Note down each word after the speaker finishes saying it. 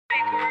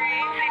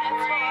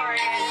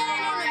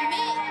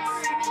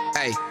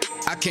Hey,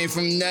 I came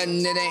from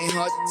nothing, it ain't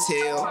hard to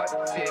tell.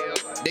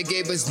 They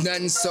gave us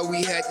nothing, so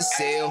we had to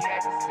sell.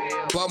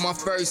 Bought my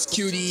first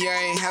cutie, I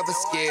ain't have a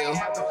scale.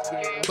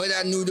 But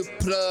I knew the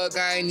plug,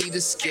 I ain't need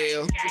a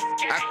scale.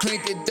 I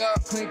cleaned it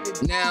up,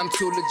 now I'm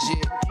too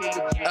legit.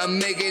 I'm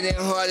making it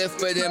harder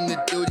for them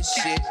to do the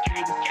shit.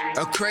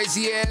 A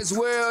crazy ass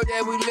world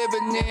that we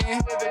living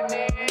in.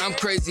 I'm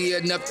crazy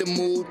enough to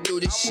move through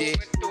the shit.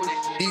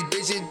 These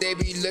bitches, they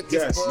be looking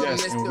for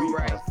Mr. And we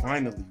Right. are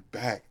finally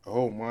back.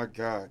 Oh my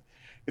God.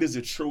 It is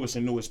the truest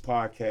and newest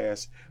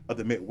podcast of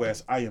the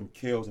Midwest. I am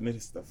Kels, and it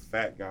is the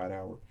Fat God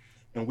Hour.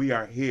 And we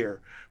are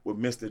here with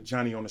Mr.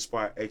 Johnny on the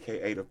Spot,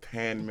 a.k.a. the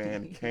Pan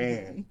Man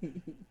Can,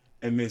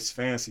 and Miss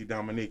Fancy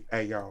Dominique.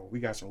 Hey, y'all, we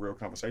got some real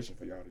conversation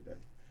for y'all today.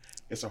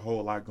 It's a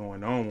whole lot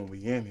going on when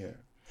we in here.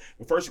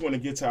 But first, we want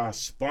to get to our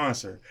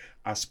sponsor.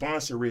 Our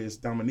sponsor is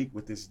Dominique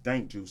with this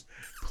dank juice.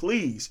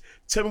 Please,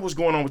 tell me what's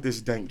going on with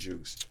this dank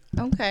juice.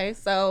 Okay,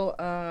 so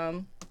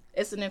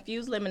it's an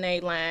infused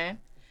lemonade line.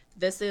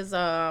 This is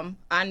our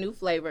new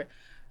flavor.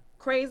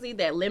 Crazy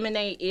that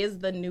lemonade is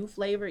the new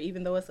flavor,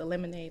 even though it's a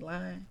lemonade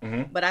line.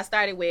 Mm-hmm. But I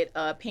started with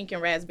pink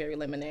and raspberry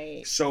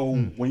lemonade. So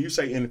when you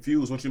say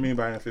infused, what you mean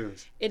by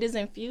infused? It is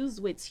infused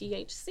with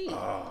THC.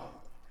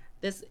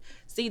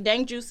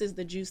 Dank juice is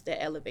the juice that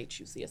elevates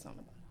you. See, it's on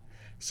the bottom.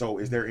 So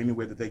is there any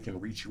way that they can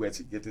reach you at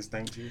to get this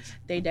dank juice?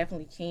 They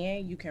definitely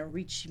can. You can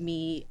reach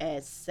me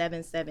at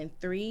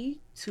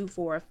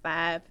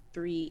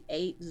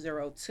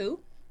 773-245-3802.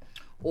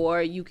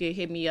 Or you can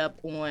hit me up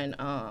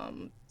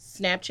on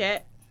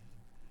Snapchat.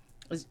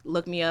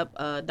 Look me up,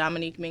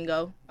 Dominique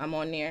Mingo. I'm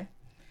on there.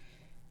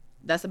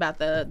 That's about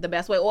the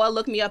best way. Or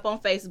look me up on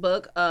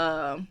Facebook.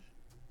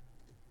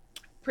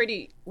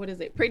 Pretty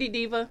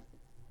Diva,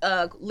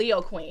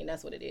 Leo Queen.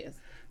 That's what it is.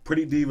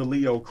 Pretty Diva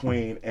Leo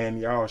Queen, and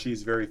y'all,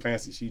 she's very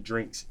fancy. She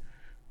drinks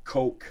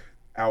Coke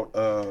out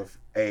of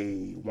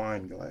a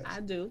wine glass. I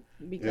do,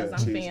 because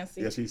I'm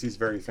fancy. Yeah, she's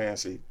very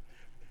fancy.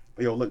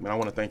 But yo, look, man, I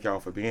want to thank y'all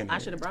for being here. I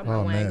should have brought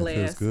my wine glass.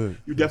 Feels good.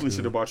 You definitely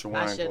should have brought your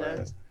wine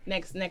glass.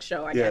 Next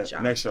show, I got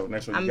y'all. Next show.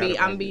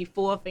 I'm be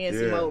full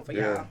fancy mode for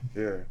y'all.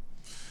 Yeah.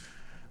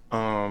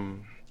 I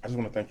just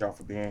want to thank y'all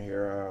for being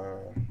here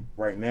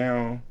right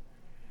now.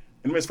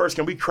 And Miss First,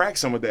 can we crack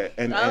some of that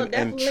and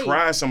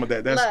try some of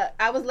that? Look,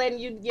 I was letting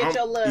you get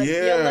your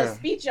little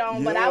speech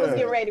on, but I was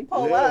getting ready to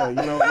pull up.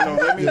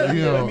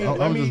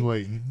 I'm just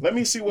waiting. Let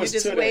me see what's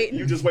to that.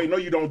 You just wait. No,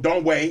 you don't.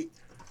 Don't wait.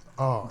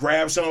 Oh.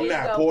 Grab some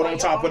now. Pour it on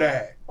top of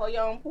that. Pour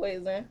your own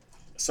poison.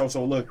 So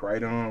look,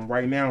 right.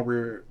 Right now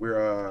we're.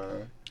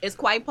 It's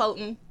quite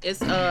potent.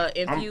 It's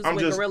infused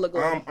with Gorilla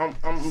Glue. I'm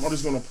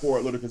just gonna pour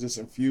a little because it's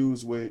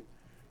infused with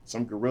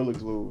some Gorilla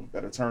Glue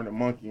that'll turn the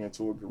monkey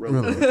into a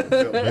gorilla.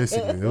 Really?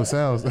 Basically, it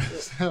sounds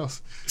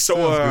so.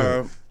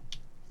 Good.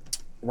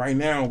 Right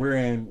now we're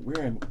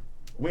in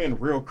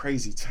real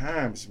crazy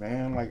times,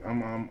 man. Like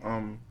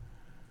I'm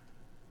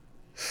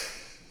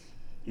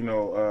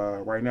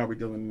right now we're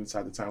dealing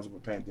inside the times of a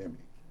pandemic.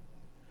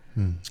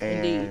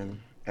 And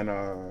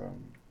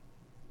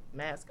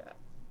mask.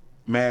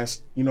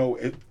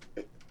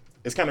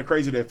 It's kind of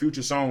crazy that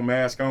Future song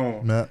 "Mask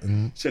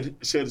On"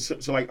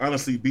 should like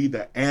honestly be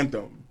the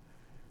anthem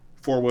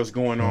for what's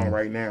going on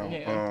right now.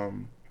 Yeah.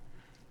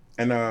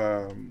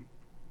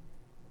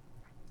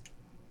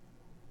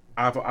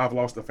 I've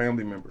lost a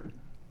family member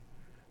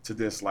to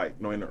this, like,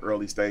 in the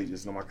early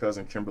stages. My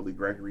cousin Kimberly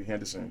Gregory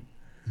Henderson,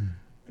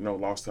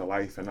 lost her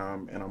life, and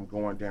I'm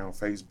going down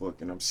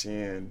Facebook and I'm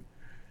seeing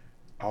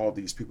all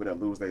these people that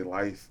lose their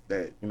life,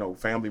 that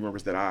family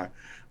members that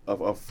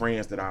of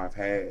friends that I've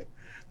had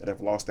that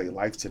have lost their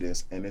life to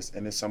this, and it's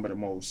some of the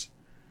most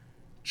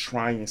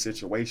trying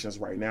situations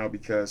right now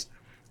because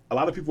a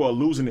lot of people are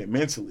losing it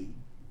mentally.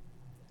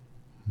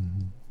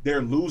 Mm-hmm.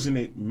 They're losing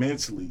it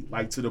mentally,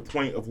 like to the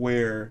point of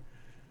where,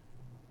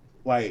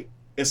 like,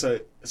 it's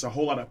a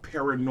whole lot of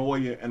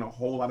paranoia and a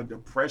whole lot of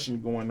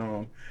depression going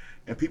on,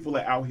 and people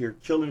are out here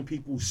killing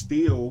people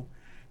still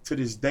to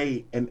this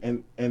day,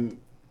 and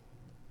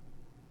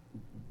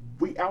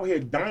we out here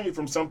dying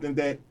from something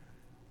that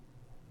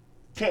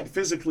can't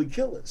physically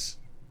kill us.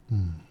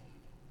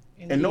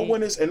 And no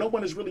one is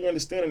really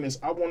understanding this.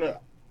 I wanna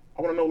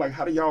know, like,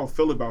 how do y'all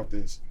feel about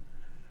this,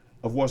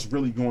 of what's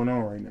really going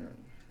on right now?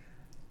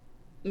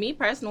 Me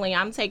personally,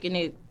 I'm taking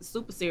it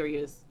super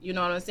serious. You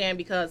know what I'm saying?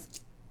 Because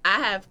I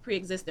have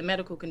pre-existing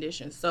medical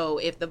conditions. So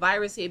if the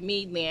virus hit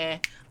me, then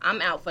I'm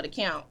out for the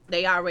count.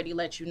 They already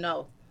let you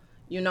know.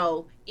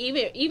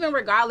 Even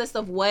regardless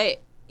of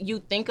what you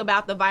think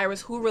about the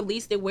virus, who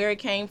released it, where it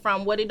came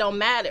from, it don't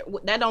matter.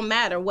 That don't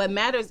matter. What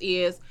matters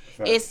is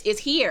it's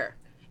here.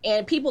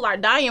 And people are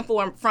dying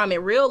from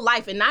it, real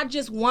life. And not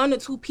just one or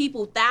two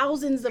people,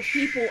 thousands of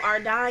people are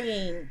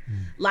dying.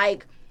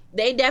 Like,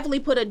 they definitely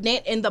put a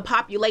dent in the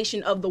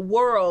population of the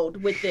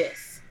world with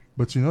this.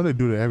 But they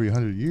do that every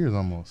 100 years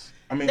almost.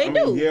 They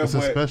do. Yeah, it's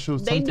a special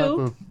type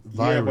of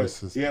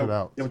virus is put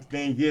out. Yeah, but the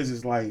thing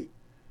is like,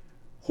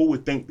 who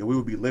would think that we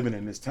would be living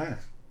in this time?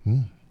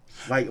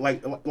 Like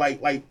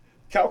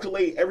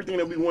calculate everything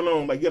that we went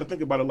on. Like you got to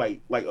think about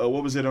it. Like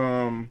what was it?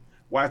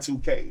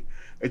 Y2K.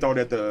 They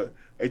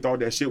thought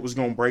that shit was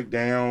gonna break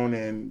down,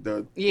 and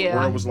the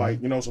world was like,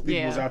 so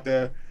people was out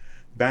there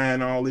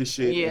buying all this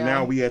shit, and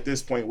now we at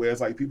this point where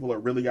it's like people are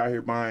really out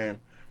here buying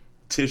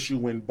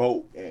tissue and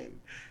boat,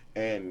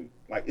 and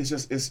like it's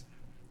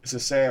a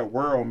sad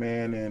world,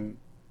 man. And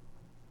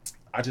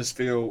I just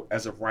feel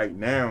as of right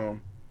now,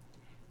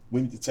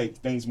 we need to take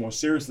things more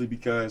seriously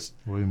because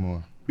way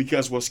more.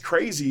 Because what's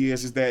crazy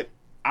is that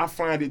I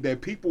find it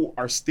that people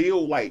are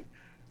still like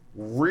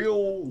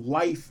real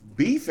life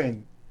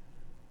beefing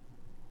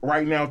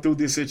right now through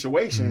this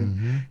situation.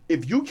 Mm-hmm.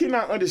 If you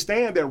cannot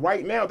understand that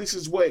right now, this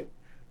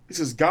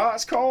is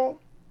God's call,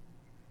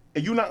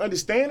 and you're not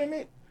understanding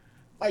it,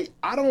 like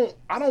I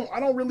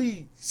don't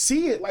really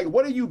see it. Like,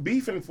 what are you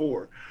beefing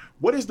for?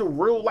 What is the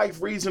real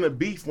life reason of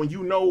beef when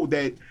you know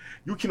that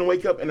you can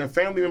wake up and a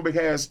family member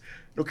has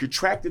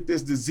contracted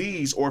this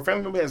disease, or a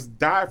family member has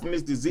died from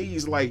this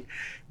disease? Like,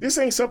 this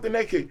ain't something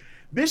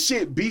this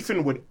shit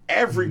beefing with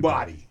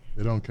everybody.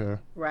 They don't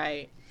care.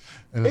 Right.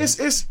 And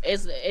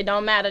it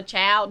don't matter,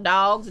 child,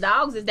 dogs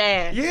is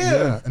there.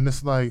 Yeah. And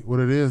it's like what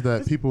it is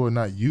that people are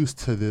not used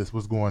to this,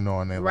 what's going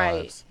on in their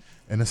lives.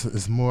 And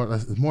it's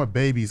more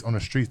babies on the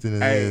streets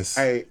than it is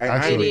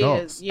actual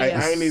adults.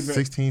 Yeah. I ain't even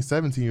 16,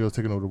 17-year-olds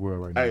taking over the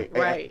world right now.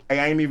 I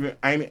ain't even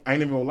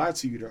gonna lie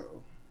to you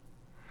though.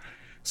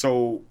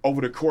 So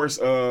over the course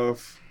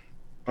of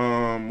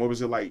what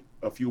was it, like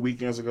a few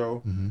weekends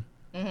ago,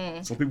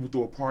 some people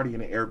threw a party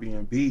in an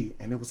Airbnb,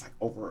 and it was like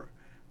over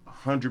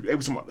 100. It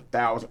was about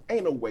 1,000.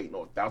 Ain't no way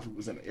 1,000 people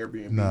was in an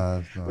Airbnb.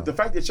 Nah. But the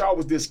fact that y'all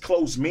was this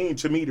close mean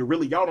to me to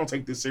really, y'all don't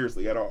take this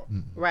seriously at all.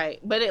 Right.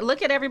 But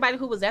look at everybody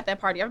who was at that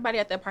party. Everybody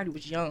at that party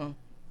was young.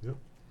 Yep.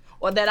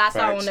 Or that I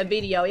saw on the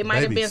video. It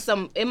might have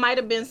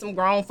been some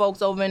grown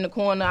folks over in the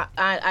corner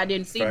I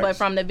didn't see, but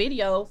from the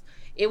videos,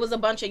 it was a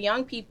bunch of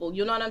young people.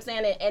 You know what I'm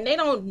saying? And they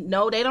don't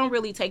know. They don't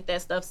really take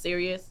that stuff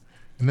serious.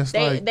 And it's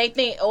they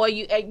think, or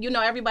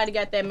everybody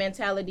got that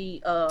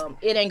mentality.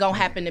 It ain't gonna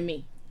happen to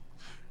me.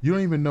 You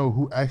don't even know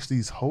who actually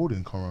is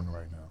holding Corona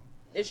right now.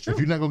 It's true. If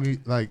you're not gonna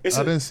get it's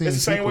the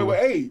same way with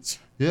AIDS.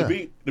 Yeah. To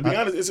be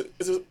honest,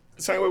 it's the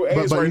same way with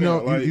AIDS right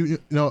now. But you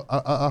know,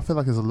 I feel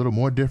like it's a little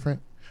more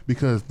different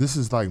because this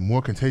is like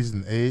more contagious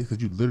than AIDS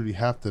because you literally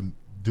have to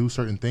do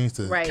certain things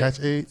to catch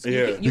AIDS.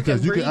 Yeah.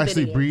 Because you can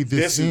actually breathe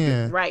this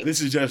in. Right.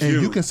 This is just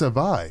and you can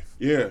survive.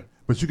 Yeah.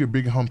 But you can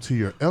bring it home to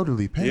your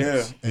elderly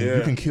parents, and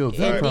you can kill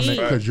them from it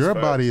because your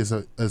body is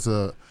a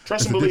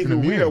trust and believe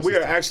me. We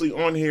are actually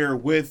on here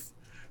with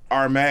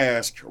our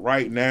mask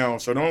right now,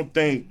 so don't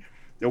think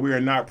that we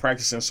are not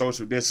practicing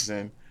social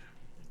distancing.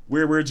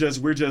 We're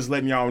just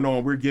letting y'all know,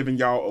 and we're giving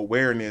y'all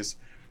awareness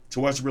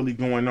to what's really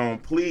going on.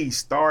 Please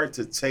start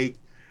to take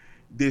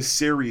this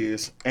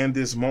serious and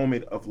this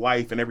moment of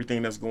life and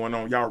everything that's going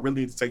on. Y'all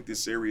really need to take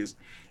this serious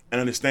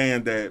and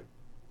understand that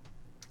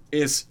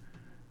it's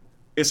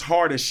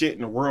hard as shit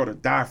in the world to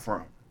die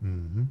from.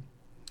 Mm-hmm.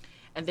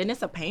 And then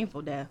it's a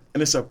painful death.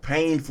 And it's a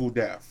painful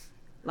death.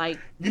 Like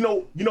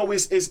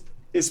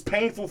it's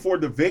painful for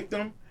the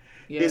victim.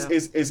 Yeah.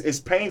 It's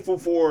painful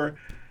for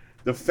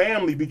the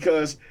family,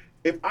 because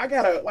if I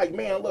gotta, like,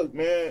 man, look,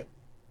 man,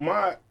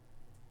 my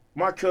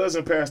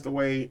cousin passed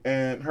away,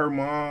 and her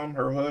mom,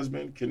 her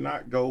husband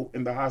cannot go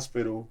in the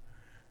hospital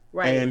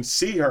and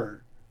see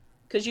her.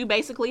 Because you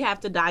basically have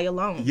to die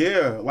alone.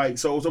 Yeah, like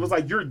so it's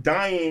like you're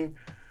dying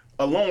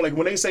alone. Like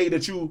when they say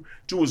that you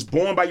was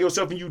born by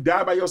yourself and you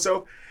die by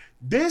yourself,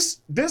 this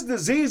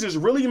disease is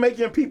really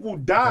making people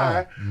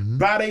die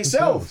by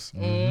themselves.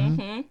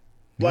 Mm-hmm.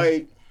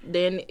 Like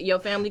then your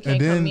family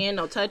can't come in,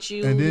 no touch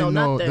you, no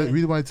nothing. The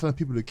reason why I'm telling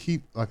people to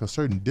keep like a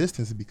certain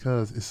distance is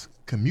because it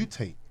can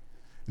mutate.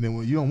 And then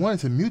when you don't want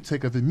it to mutate,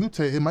 because if it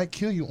mutate, it might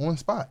kill you on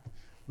spot.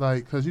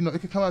 Like, because it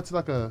could come out to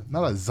like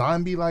not a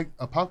zombie like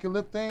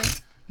apocalypse thing.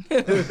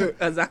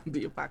 A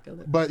zombie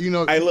apocalypse. But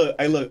I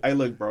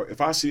look, bro. If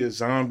I see a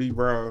zombie,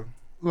 bro,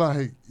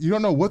 like you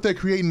don't know what they're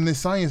creating in the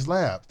science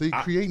lab. They're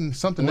creating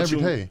something every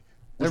day.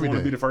 Would you want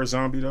to be the first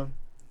zombie though?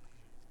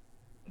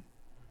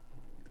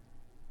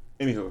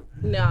 Anywho.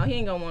 No, he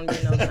ain't gonna want to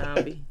be no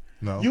zombie.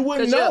 No. You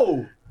wouldn't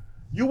know.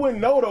 You wouldn't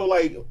know though.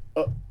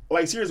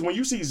 Like seriously, when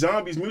you see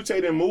zombies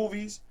mutate in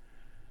movies,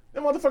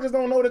 them motherfuckers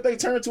don't know that they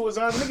turn to a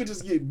zombie. Nigga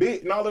just get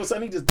bit, and all of a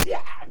sudden he just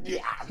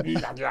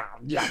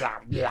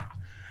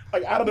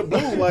like out of the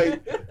blue,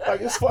 like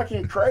it's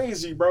fucking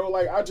crazy, bro.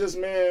 Like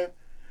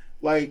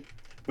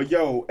but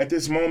yo, at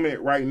this moment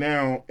right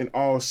now, in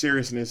all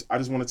seriousness, I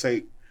just want to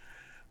take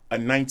a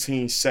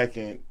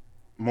 19-second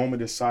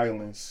moment of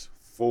silence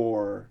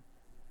for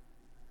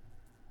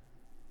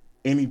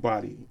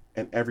anybody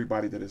and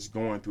everybody that is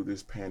going through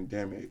this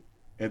pandemic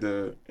and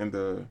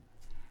the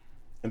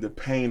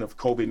pain of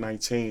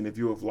COVID-19. If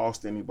you have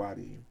lost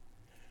anybody,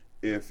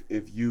 if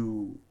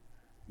you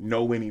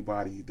know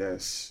anybody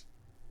that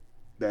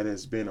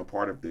has been a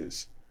part of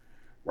this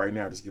right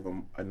now, just give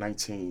them a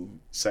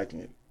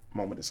 19-second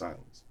moment of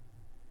silence.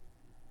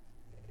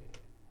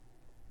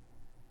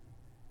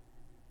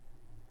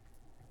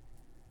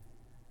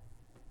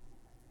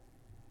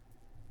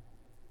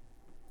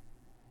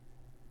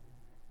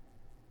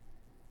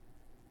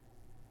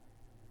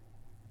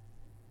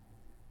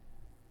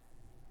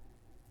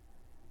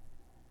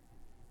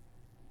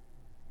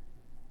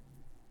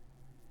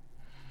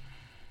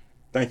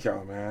 Thank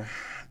y'all, man.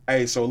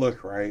 Hey, so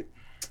look, right?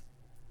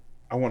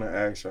 I want to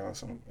ask y'all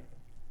something.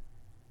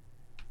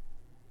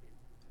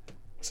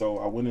 So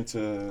I went into.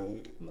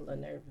 I'm a little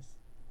nervous.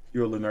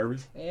 You're a little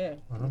nervous? Yeah.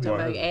 I You don't talking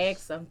about be you ask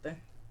something.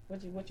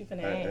 What you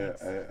finna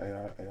ask?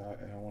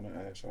 I want to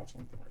ask y'all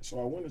something. Right? So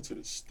I went into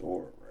the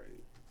store,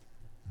 right?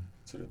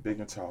 To the Big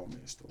and Tall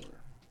Man store.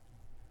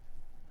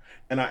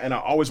 And I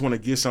always want to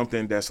get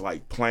something that's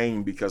like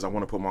plain because I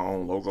want to put my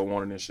own logo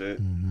on it and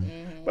shit. Mm-hmm.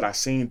 Mm-hmm. But I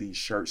seen these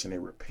shirts and they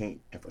were pink.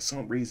 And for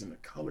some reason, the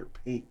color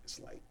pink is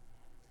like,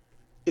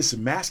 it's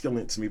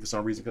masculine to me for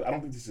some reason. Because I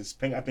don't think this is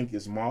pink. I think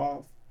it's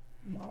mauve.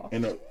 Mauve.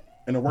 In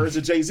the words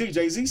of Jay-Z,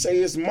 Jay-Z say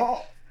it's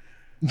mauve.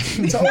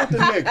 He told the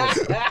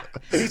nigga.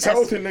 He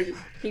told the nigga.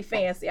 He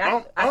fancy.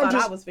 I thought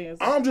I was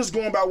fancy. I'm just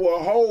going by what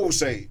a hoe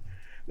say.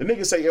 The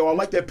nigga say, yo, I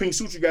like that pink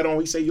suit you got on.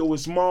 He say, yo,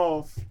 it's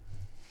mauve.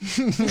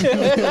 He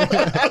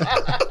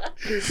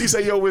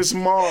say, yo, it's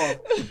mauve.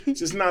 It's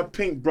just not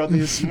pink, brother.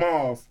 It's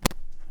mauve.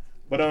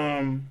 But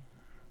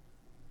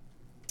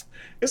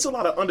it's a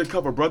lot of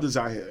undercover brothers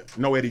out here.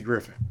 No Eddie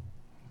Griffin.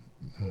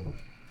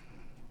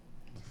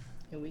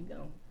 Here we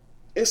go.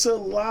 It's a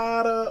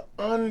lot of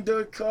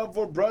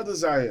undercover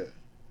brothers out here.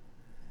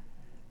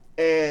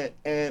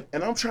 And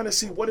I'm trying to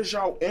see what is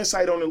y'all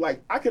insight on it.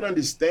 Like, I can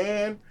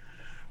understand.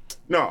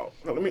 No,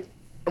 let me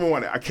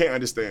wonder. I can't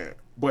understand.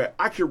 But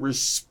I can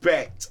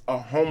respect a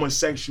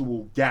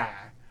homosexual guy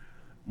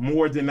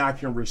more than I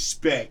can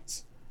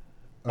respect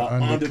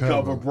an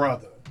undercover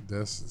brother.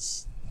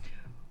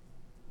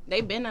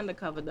 They been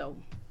undercover though.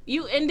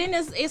 And then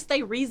it's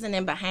their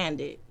reasoning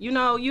behind it. You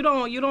know, you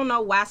don't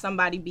know why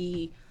somebody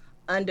be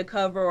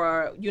undercover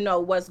or you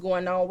know what's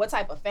going on, what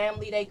type of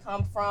family they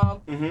come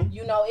from. Mm-hmm.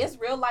 You know, it's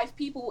real life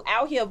people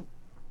out here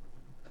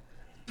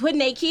putting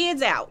their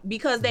kids out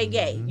because they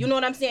gay. You know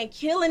what I'm saying?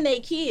 Killing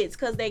their kids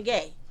because they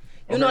gay.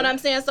 You know what I'm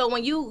saying? So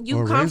when you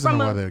come from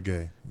why they're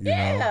gay. You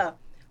know?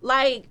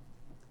 Like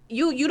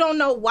you don't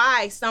know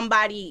why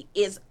somebody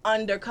is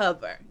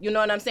undercover. You know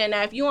what I'm saying?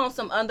 Now if you on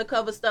some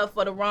undercover stuff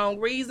for the wrong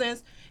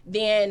reasons,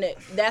 then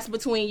that's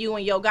between you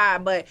and your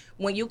God. But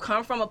when you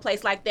come from a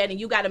place like that and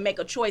you got to make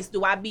a choice,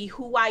 do I be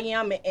who I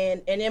am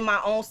and in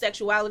my own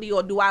sexuality,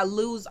 or do I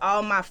lose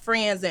all my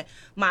friends and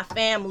my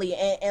family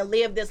and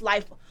live this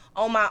life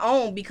on my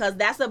own? Because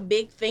that's a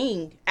big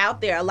thing out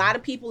there. A lot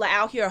of people are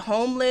out here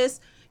homeless,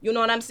 you know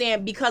what I'm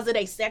saying, because of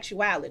their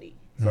sexuality.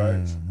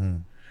 Facts. Mm-hmm.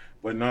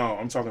 But no,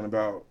 I'm talking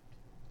about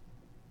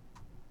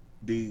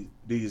these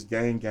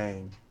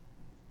gang.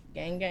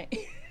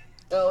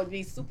 Oh,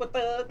 these super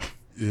thugs.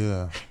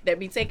 Yeah. That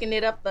be taking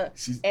it up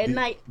at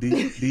night.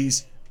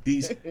 These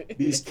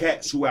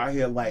cats who out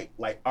here like,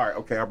 all right,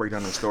 okay, I'll break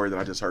down the story that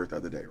I just heard the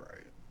other day,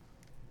 right?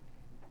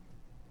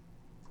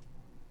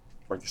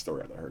 Break the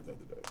story I heard the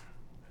other day.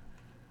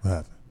 What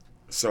happened?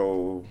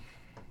 So,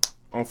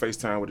 on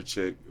FaceTime with a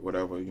chick,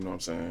 whatever, you know what I'm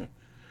saying?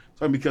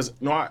 So because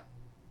I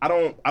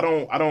don't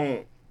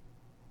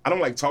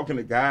like talking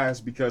to guys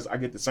because I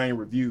get the same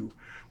review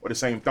or the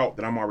same thought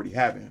that I'm already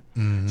having.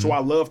 Mm-hmm. So I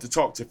love to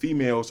talk to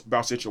females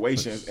about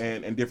situations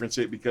and different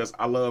shit because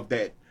I love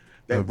that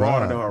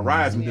broaden the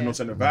horizon, you know,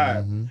 the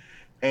vibe. Mm-hmm.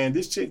 And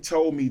this chick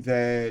told me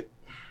that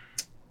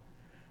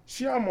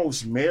she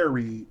almost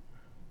married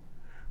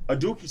a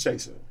dookie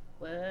chaser.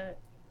 What?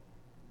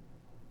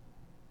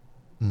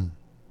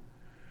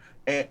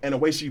 And the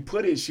way she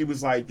put it, she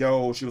was like, I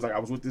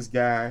was with this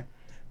guy.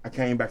 I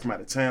came back from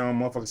out of town.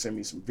 Motherfucker sent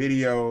me some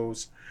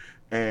videos.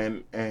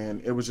 And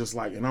it was just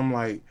like, and I'm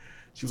like,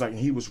 she was like, and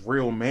he was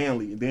real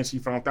manly. And then she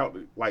found out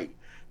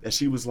that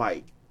she was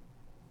like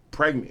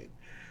pregnant.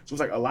 So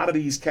it's like a lot of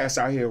these cats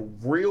out here,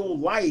 real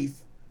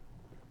life,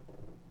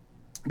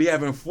 be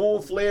having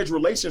full-fledged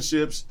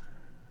relationships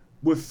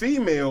with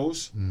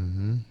females.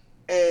 Mm-hmm.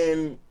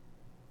 And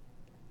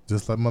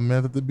just like my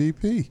man at the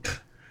BP.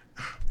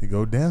 He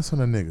go dance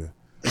on a nigga.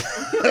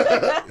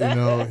 You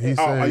know, he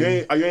said, you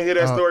ain't hear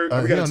that story?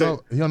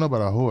 He don't know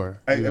about a whore.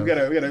 Hey, we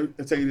gotta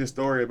tell you this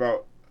story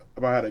about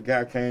how the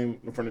guy came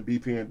from the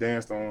BP and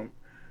danced on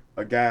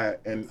a guy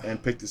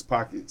and picked his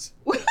pockets.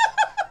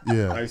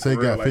 Yeah, like, so he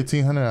got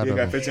 $1,500 out of him.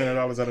 Yeah, got $1,500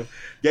 out of him.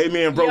 Gave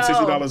me and bro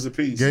 $60 a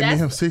piece. Gave me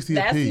him $60 a piece.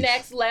 That's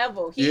next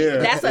level.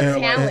 That's a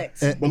talent.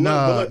 But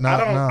look,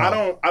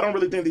 I don't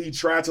really think that he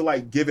tried to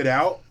like give it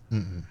out.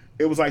 Mm-mm.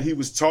 It was like he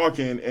was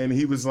talking and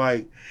he was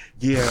like,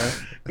 yeah.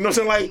 You know what I'm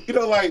saying? Like, you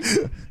know, like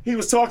he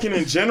was talking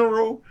in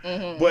general,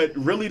 but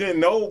really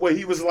didn't know what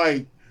he was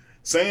like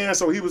saying.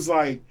 So he was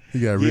like, he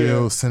got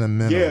real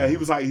sentimental. Yeah, he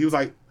was like, you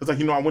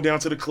know, I went down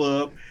to the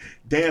club,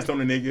 danced on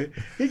the nigga.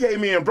 He gave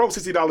me and bro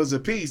 $60 a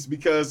piece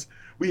because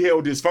we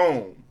held his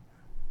phone.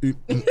 No,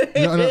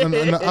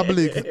 I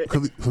believe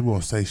because we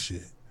won't say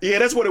shit. Yeah,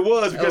 that's what it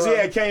was because he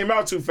had came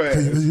out too fast.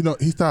 Because, you know,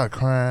 he started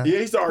crying. Yeah,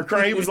 he started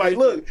crying. He was like,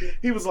 look,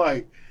 he was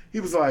like,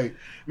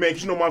 man,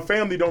 you know, my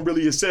family don't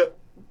really accept.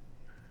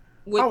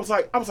 I was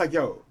like,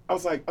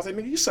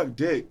 nigga, you suck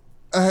dick.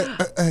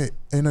 Hey,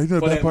 you know the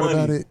bad part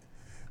about it?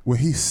 When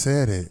he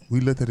said it, we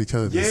looked at each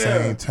other at the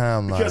same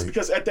time.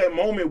 Because at that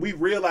moment, we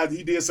realized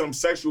he did something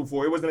sexual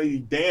for it. It wasn't that he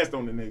danced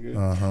on the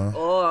nigga.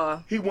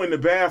 Or he went in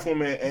the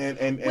bathroom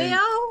and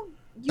well,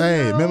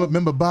 Hey,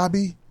 remember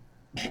Bobby?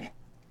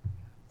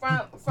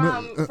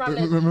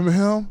 Remember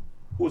him?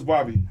 Who's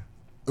Bobby?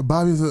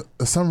 Bobby's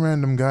some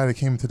random guy that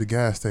came to the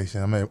gas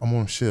station. I'm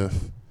on shift,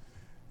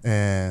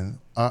 and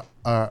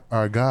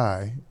our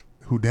guy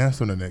who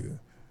danced on the nigga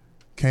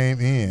came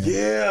in.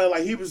 Yeah,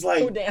 like he was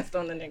like, who danced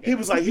on the nigga? He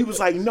was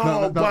like,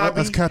 no, Bobby.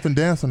 That's Captain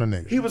Dance on the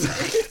nigga. He was,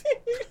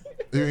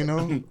 you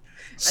know,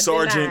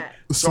 Sergeant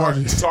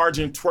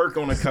twerk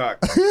on the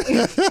cock.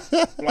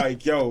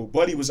 Like, yo,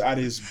 Buddy was out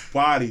of his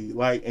body.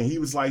 Like, and he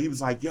was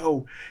like,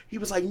 yo, he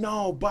was like,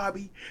 no,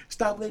 Bobby,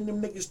 stop letting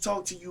them niggas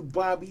talk to you,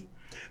 Bobby.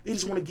 They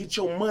just want to get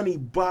your money,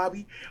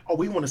 Bobby. Oh,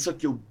 we want to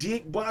suck your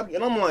dick, Bobby.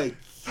 And I'm like,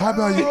 how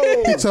about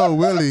you? He told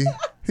Willie,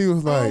 he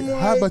was like,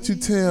 how about you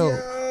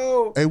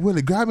tell, hey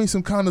Willie, grab me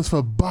some condoms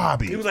for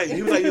Bobby. He was like,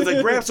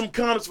 grab some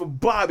condoms for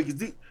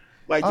Bobby.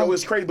 Like, yo,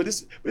 it's crazy, but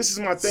this is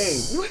my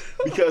thing.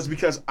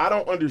 Because I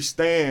don't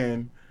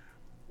understand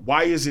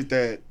why is it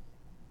that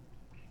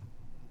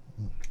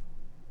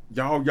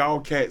y'all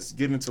cats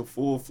get into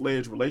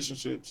full-fledged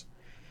relationships.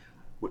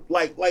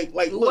 Like, look,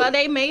 well,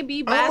 they may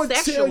be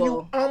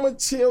bisexual. I'm gonna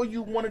tell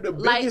you one of the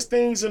biggest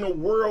things in the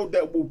world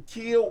that will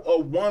kill a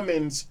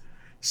woman's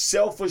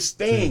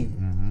self-esteem.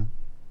 Mm-hmm.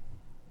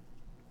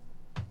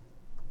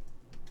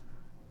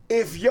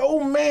 If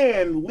your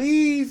man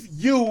leave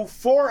you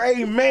for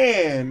a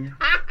man,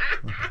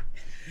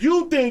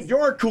 you think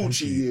your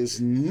coochie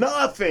is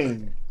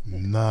nothing.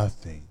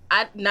 Nothing.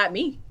 Not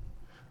me.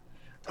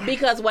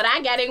 Because what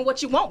I got ain't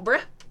what you want,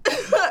 bruh.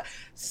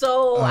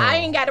 So I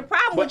ain't got a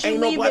problem with you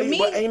leaving me.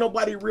 But ain't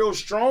nobody real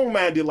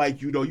strong-minded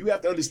like you, though. You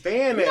have to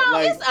understand that. No,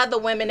 like, there's other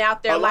women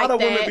out there like that. A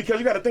lot of women, because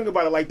you got to think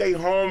about it, like they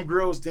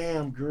homegirls.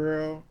 Damn,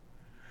 girl,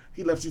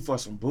 he left you for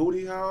some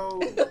booty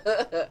hole.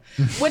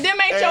 Well, them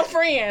ain't your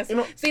friends. You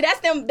know, see,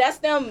 that's them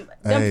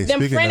hey,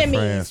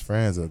 frenemies.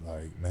 Friends are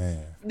like,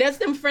 man. That's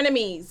them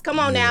frenemies. Come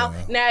on now.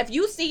 Now, if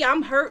you see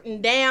I'm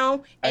hurting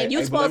down and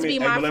you supposed to be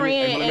my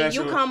friend and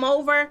you come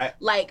over,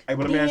 like,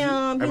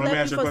 damn, he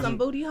left you for some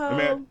booty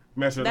hole.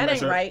 That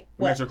ain't right.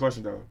 Let me ask you a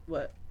question, though.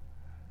 What?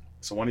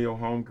 So one of your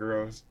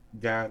homegirls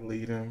got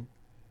leading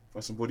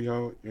for some booty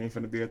hole. You ain't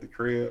finna be at the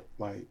crib,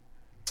 like,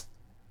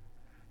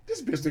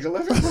 this bitch nigga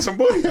left me for some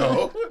booty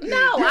hole. No,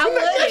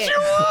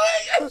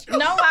 I wouldn't.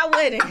 No, I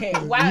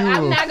wouldn't. Why?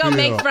 I'm not gonna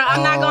make fun.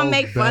 I'm not gonna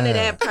make fun of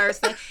that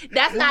person.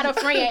 That's not a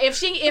friend.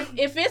 If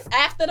it's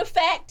after the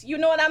fact, you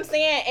know what I'm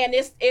saying, and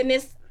it's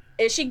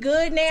is she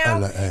good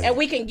now, and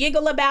we can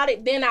giggle about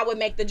it, then I would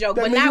make the joke.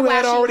 But not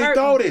while she already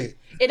hurting. Thought it.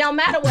 It don't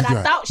matter what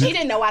I thought. She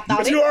didn't know I thought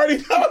but it. You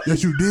already know.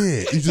 Yes, you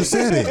did. You just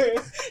said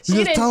it.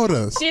 You just told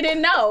us. She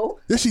didn't know.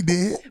 Yes, she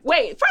did.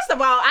 Wait, first of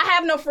all, I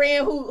have no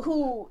friend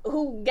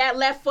who got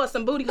left for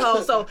some booty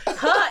holes, so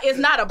her is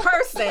not a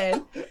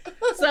person.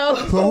 So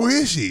who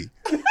is she?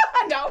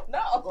 I don't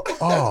know.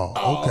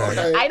 Oh,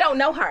 okay. I don't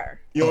know her.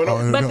 You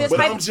know, but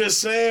I'm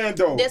just saying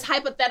though. This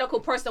hypothetical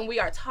person we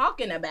are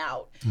talking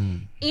about,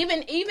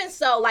 even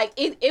so, like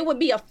it would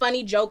be a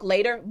funny joke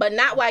later, but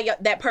not while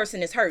that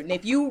person is hurting.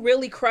 If you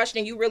really crushed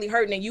and you really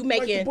hurting and you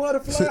making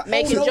jokes,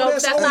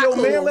 that's not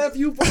cool. Man left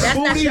you for that's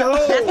not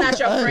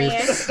your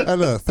friend. I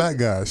love fat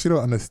guy. She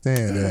don't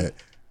understand that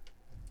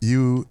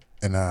you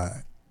and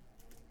I,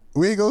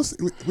 she ain't gonna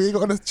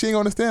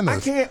understand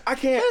us. I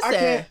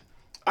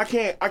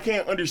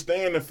can't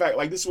understand the fact.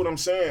 Like, this is what I'm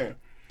saying.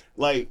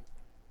 Like,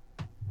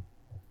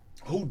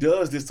 who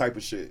does this type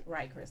of shit?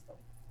 Right, Crystal.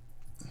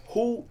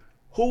 Who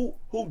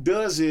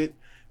does it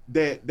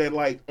that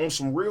like on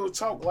some real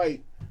talk,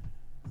 like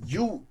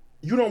you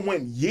don't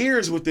went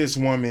years with this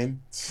woman.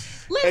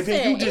 Listen, and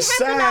then you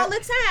decide, it happens all the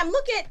time.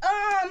 Look at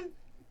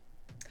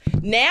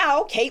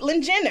now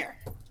Caitlyn Jenner.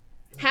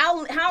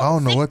 How I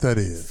don't know what that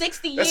is.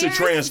 60 years. That's a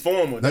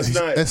transformer. That's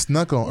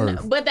snuck on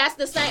Earth. No, but that's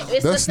the same.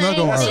 It's that's the same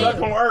snuck on thing. Earth.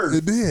 Snuck on Earth.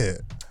 It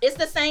did. It's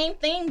the same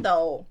thing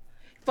though.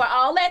 For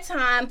all that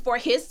time, for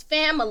his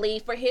family,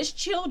 for his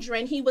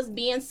children, he was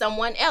being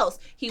someone else.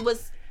 He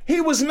was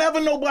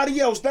never nobody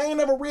else. They ain't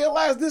never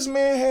realized this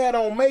man had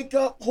on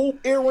makeup, hoop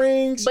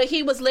earrings. But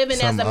he was living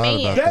as a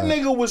man. That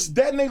nigga was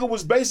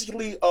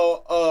basically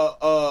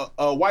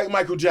a white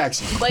Michael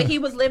Jackson. But he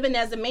was living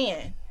as a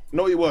man.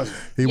 No, he wasn't.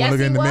 He wasn't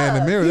looking at the man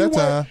in the mirror that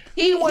time.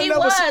 He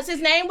was. His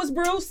name was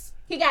Bruce.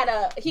 He got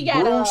a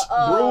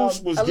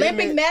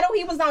Olympic medal.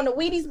 He was on the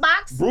Wheaties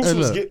box. Bruce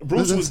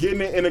was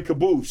getting it in a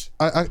caboose.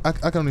 I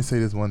can only say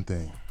this one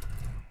thing.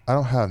 I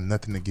don't have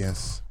nothing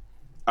against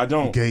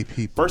gay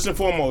people. First and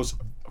foremost,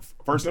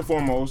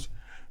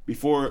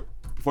 before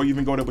you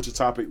even go there with your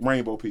topic,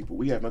 rainbow people,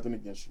 we have nothing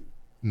against you.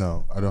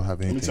 No, I don't have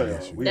anything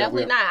against you.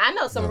 Definitely not. I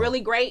know some really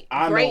great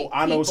people.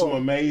 I know some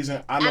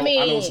amazing. I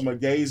know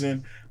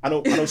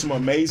some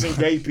amazing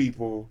gay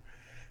people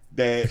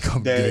that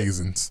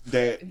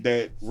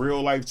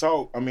real life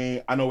talk. I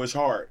mean, I know it's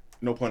hard.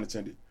 No pun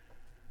intended.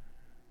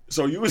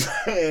 So you was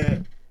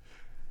saying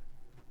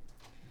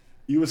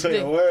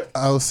what?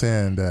 I was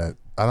saying that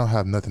I don't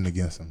have nothing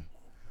against them.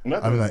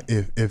 Nothing. I mean, like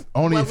if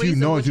only if you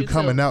know you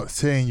coming out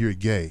saying you're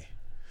gay,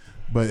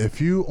 but if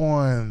you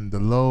on the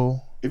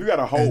low If you got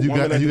a whole and you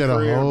woman got, at you the got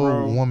crib, a whole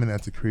bro, woman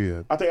at the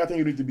crib, I think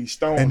you need to be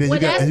stoned. and then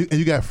Well,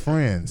 you got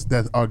friends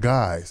that are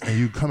guys, and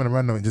you coming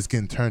around them and just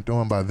getting turned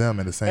on by them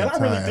at the same And I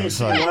time. really think It's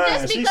she like,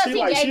 lying. And just because he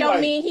gay don't like,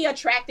 mean he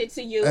attracted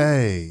to you.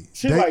 hey,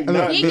 She like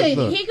not- look.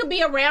 He could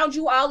be around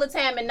you all the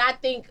time and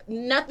not think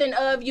nothing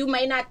of you.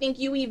 May not think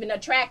you even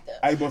attractive.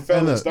 Hey, but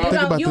fellas, look, stop.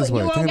 think about you this way.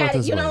 don't Think about got it.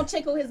 this You way. don't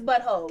tickle his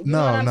butthole. You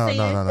know what I'm saying?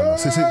 No.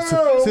 See,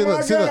 Oh,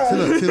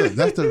 look.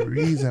 That's the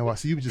reason why.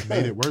 See, you just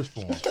made it worse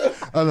for him.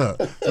 Look,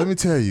 let me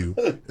tell you,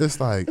 it's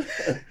like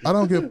I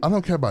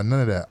don't care about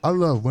none of that. I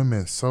love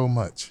women so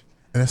much,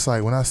 and it's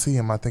like when I see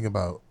him, I think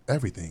about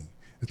everything.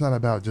 It's not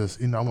about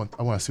just I want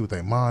to see what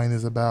their mind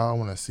is about. I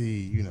want to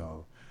see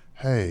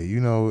hey,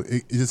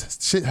 it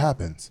just shit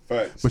happens.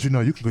 Facts. But you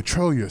can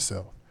control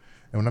yourself,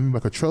 and when I mean by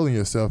controlling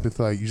yourself, it's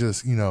like you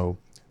just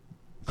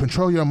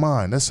control your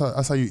mind. That's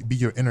how you be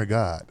your inner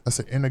God. That's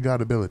an inner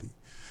God ability.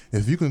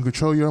 If you can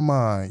control your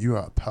mind, you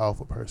are a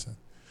powerful person.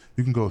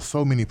 You can go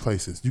so many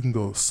places. You can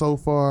go so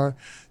far.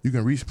 You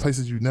can reach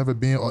places you've never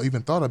been or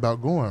even thought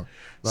about going.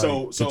 Like,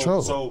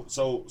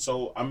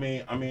 So I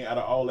mean, out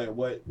of all that,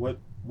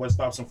 what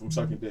stops him from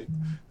sucking dick?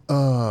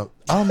 I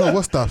don't know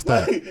what stops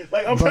that.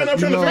 like I'm trying to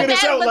figure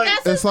this out. Like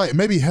it's like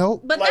maybe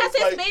help. But that's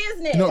his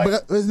business. No,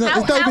 but it's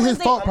not even his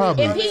fault.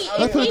 Probably.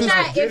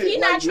 If he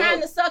not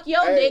trying to suck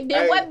your dick,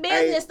 then what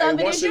business of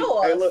it is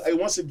yours? Hey, look,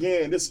 once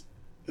again, this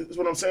is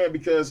what I'm saying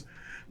because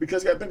you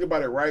gotta think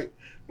about it, right?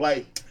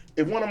 Like,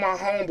 if one of my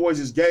homeboys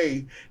is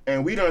gay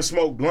and we done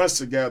smoke blunts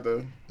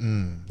together,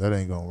 that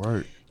ain't gonna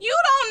work. You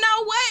don't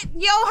know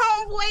what your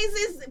homeboys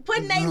is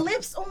putting their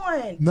lips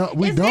on. No,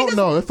 we don't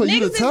know. It's for you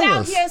to tell niggas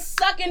us. is out here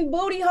sucking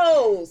booty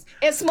holes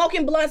and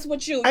smoking blunts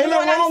with you. ain't You know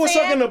nothing what wrong I'm with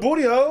saying? sucking the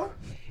booty hole.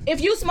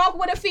 If you smoke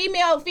with a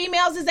female,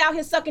 females is out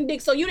here sucking dick.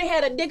 So you done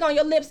had a dick on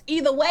your lips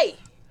either way.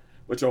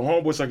 But your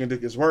homeboy sucking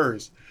dick is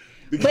worse.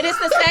 But it's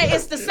the same.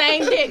 It's the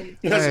same dick.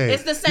 Hey,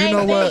 It's the same you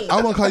know what? thing. I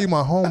wouldn't call you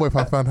my homeboy if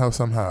I found out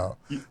somehow.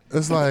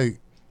 It's like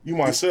You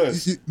my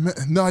sus.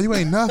 no, you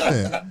ain't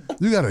nothing.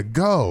 You gotta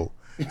go.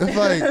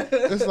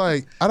 It's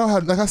like I don't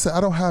have, like I said, I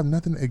don't have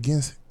nothing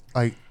against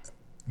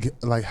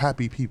like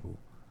happy people.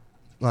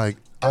 Like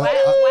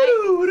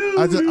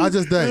I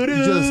just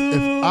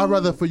if I'd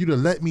rather for you to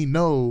let me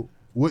know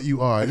what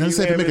you are. And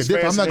say if you make a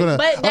difference, I'm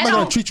not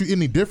gonna treat you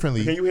any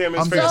differently. Can you hear me?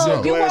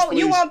 So Glass,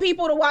 you want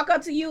people to walk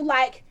up to you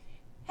like,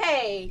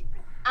 "Hey,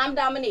 I'm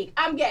Dominique.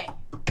 I'm gay."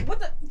 What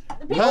the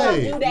people don't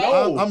do that.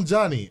 No. I'm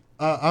Johnny.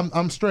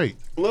 I'm straight.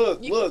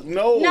 Look,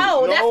 no.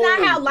 No, that's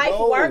not how life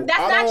works. That's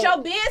not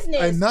your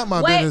business. Ain't not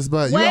my business,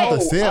 but you don't have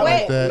to say it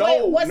like that.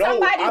 What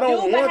somebody I don't do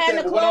want behind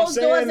that, the but what I'm closed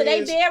doors saying of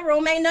their is-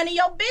 bedroom ain't none of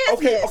your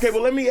business. Okay,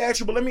 but let me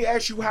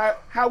ask you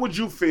how would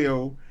you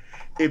feel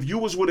if you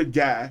was with a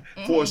guy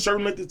for a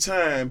certain length of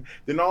time,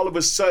 then all of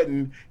a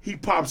sudden he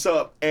pops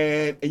up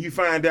and you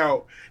find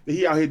out that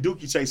he out here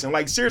dookie chasing?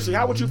 Like, seriously,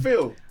 how would you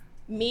feel?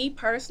 Me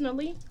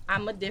personally,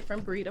 I'm a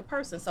different breed of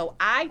person, so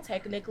I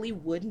technically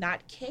would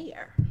not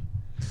care.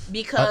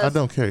 Because I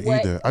don't care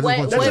either. I just want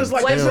you That's to just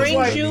like- what that's just brings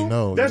like- you,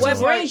 that's what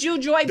just like- brings you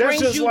joy that's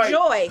brings just you like-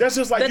 joy. that's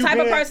just like the you type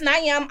of being- person I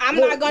am. I'm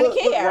not gonna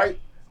care. Right?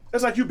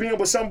 That's like you being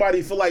with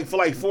somebody for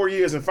like 4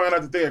 years and find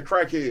out that they're a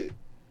crackhead.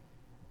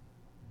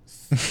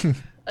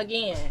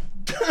 Again,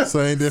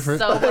 Same different.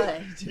 so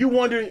what? You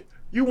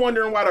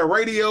wondering why the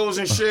radios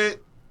and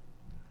shit,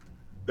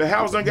 the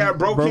house done got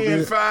broke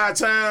in 5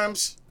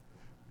 times.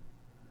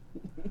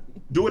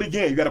 Do it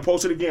again. You got to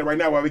post it again right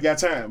now while we got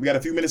time. We got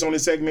a few minutes on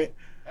this segment.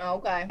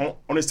 Okay.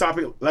 On this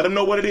topic. Let them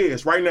know what it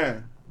is right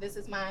now. This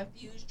is my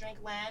infused drink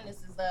line. This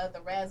is the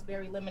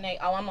raspberry lemonade.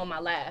 Oh, I'm on my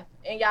live.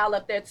 And y'all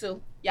up there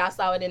too. Y'all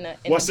saw it in the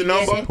What's the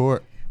number?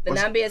 Support. The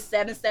number is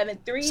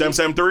 773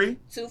 773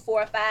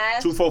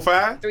 245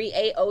 245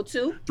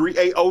 3802.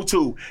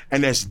 3802.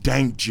 And that's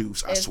dank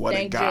juice. I It's swear to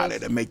dank God,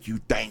 juice. it'll make you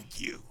thank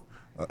you.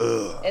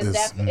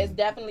 It's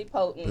definitely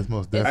potent. This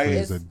most definitely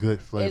is a good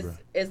flavor.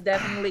 It's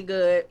definitely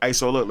good. Hey,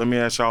 so look, let me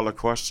ask y'all a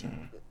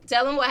question.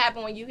 Tell them what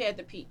happened when you had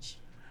the peach.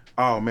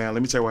 Oh man,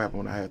 let me tell you what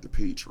happened when I had the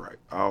peach, right?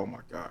 Oh my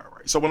God,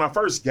 right. So when I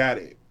first got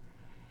it,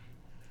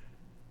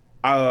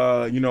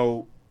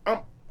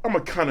 I'm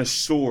a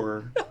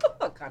connoisseur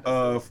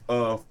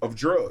of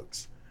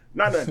drugs.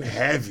 Not nothing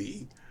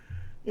heavy.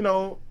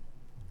 I'm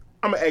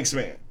an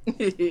X-Man.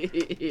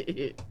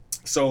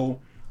 So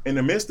in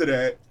the midst of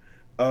that,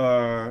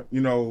 I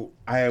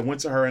had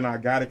went to her and I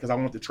got it because I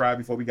wanted to try it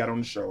before we got on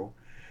the show.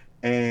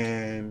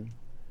 And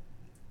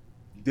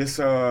this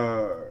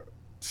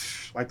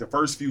like the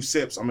first few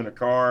sips, I'm in the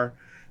car,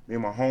 me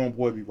and my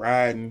homeboy be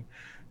riding,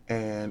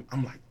 and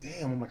I'm like,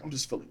 damn, I'm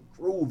just feeling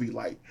groovy.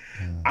 Like,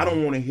 I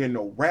don't want to hear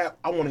no rap.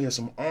 I want to hear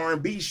some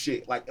R&B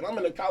shit. Like, and I'm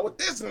in the car with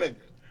this nigga.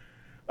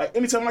 Like,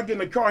 anytime I get in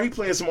the car, he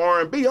playing some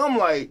R&B. I'm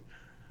like,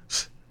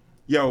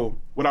 yo,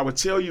 what I would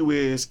tell you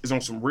is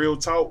on some real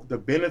talk, the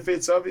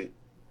benefits of it,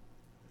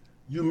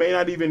 you may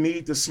not even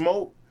need to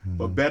smoke,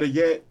 but better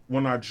yet,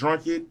 when I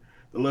drunk it,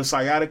 the little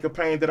sciatica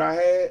pain that I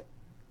had,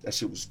 that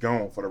shit was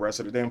gone for the rest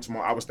of the damn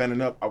tomorrow. I was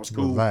standing up. I was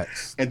cool.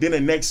 Relax. And then the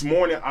next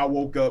morning, I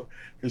woke up,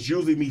 because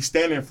usually me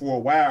standing for a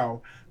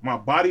while, my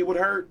body would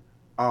hurt.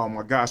 Oh,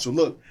 my gosh. So,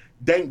 look,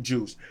 dank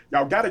juice.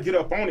 Y'all got to get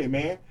up on it,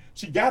 man.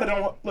 She got it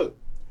on her. Look,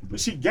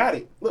 she got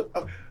it. Look,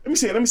 let me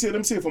see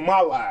it for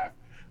my live.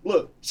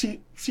 Look,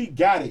 she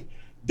got it.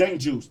 Dank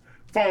juice.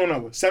 Phone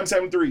number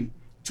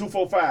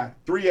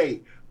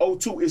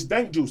 773-245-3802. It's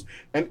dank juice.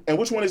 And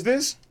which one is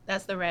this?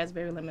 That's the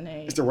raspberry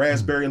lemonade. It's the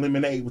raspberry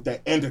lemonade with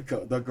that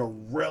indica, the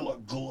Gorilla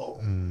Glow.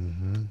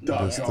 Mm-hmm.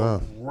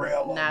 The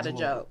Gorilla Not Glow. a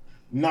joke.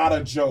 Not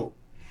a joke.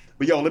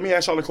 But yo, let me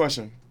ask y'all a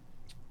question.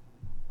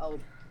 Oh,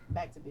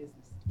 back to business.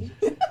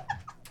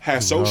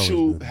 Has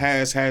social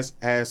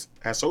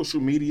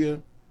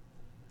media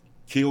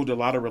killed a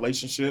lot of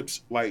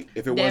relationships? Like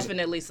if it wasn't.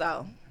 Definitely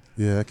so.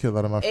 Yeah, I killed a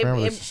lot of my friend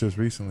relationships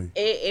recently.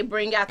 It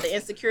bring out the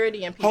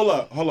insecurity in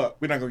people. Hold up.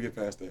 We're not gonna get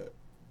past that.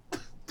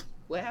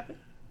 What happened?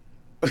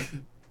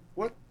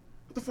 What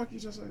the fuck you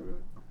just said?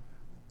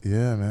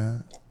 Yeah,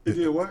 man. It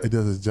did what? It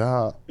does its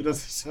job. It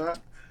does its job.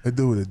 It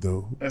do what it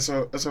do. And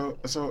so.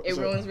 It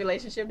ruins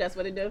relationship. That's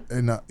what it do.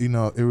 And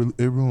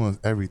it ruins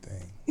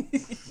everything.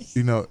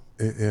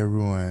 It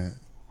ruins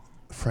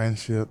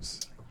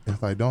friendships. It's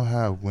like, don't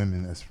have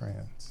women as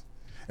friends,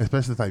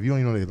 especially like you don't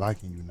even know they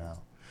liking you now.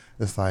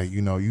 It's like,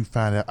 you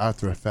find out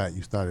after a fact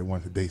you started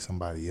wanting to date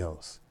somebody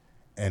else,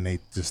 and they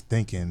just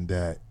thinking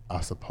that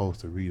I'm supposed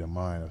to read a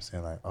mind of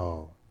saying like,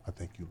 oh, I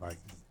think you like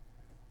me.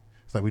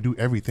 It's like we do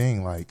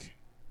everything like,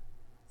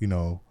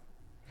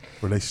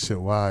 relationship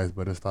wise,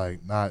 but it's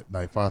like not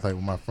like far as like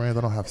with my friends.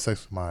 I don't have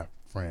sex with my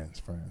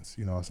friends.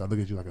 So I look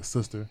at you like a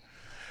sister.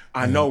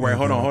 I know, right?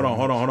 Hold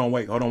on,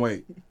 wait.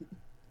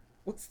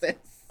 What's this?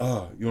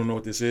 You don't know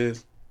what this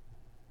is?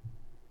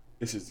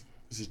 This is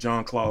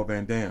Jean-Claude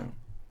Van Damme.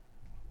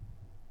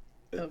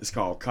 It's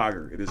called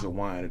Cogger. It is a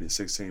wine. It is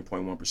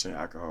 16.1%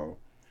 alcohol.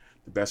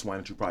 The best wine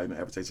that you probably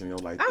ever tasted in your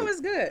life. Oh,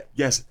 it's good.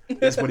 Yes,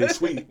 that's what it's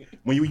sweet.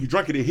 When you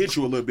drunk it, it hits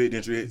you a little bit,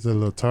 didn't you? It's a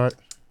little tart.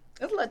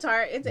 It's a little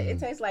tart. It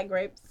tastes like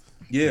grapes.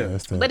 Yeah,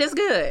 but it's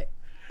good.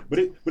 But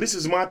this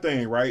is my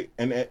thing, right?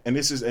 And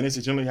this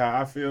is generally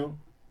how I feel.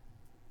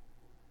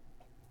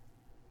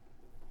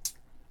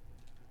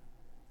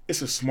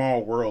 It's a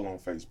small world on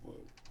Facebook.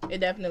 It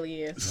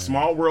definitely is. It's a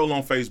small world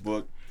on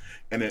Facebook.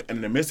 And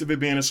in the midst of it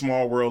being a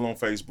small world on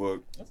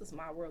Facebook. It's a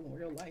small world in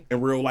real life.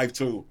 In real life,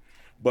 too.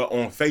 But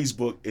on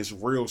Facebook, it's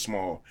real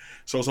small.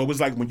 So it's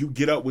like when you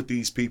get up with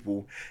these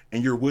people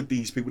and you're with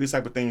these people, these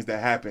type of things that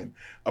happen.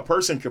 A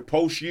person could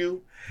post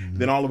you,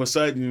 then all of a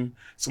sudden,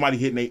 somebody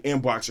hitting their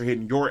inbox or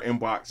hitting your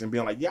inbox and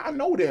being like, yeah, I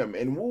know them.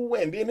 And woo,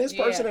 and then this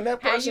person and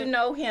that person. How you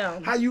know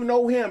him? How you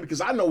know him?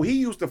 Because I know he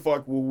used to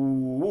fuck woo,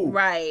 woo, woo.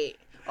 Right.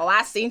 Oh,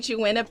 I seen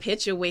you in a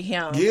picture with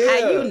him. Yeah,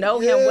 how you know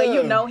him? Where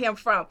you know him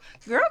from?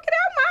 Girl, get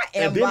out my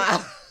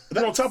inbox.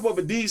 Then on top of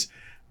it, these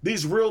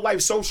real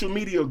life social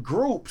media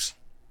groups.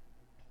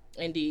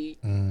 Indeed.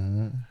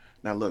 Mm-hmm.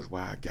 Now look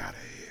why I got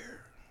her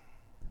here.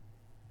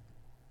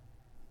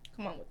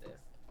 Come on with this.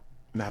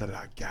 Now that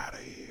I got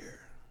her here.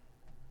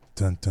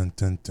 Dun dun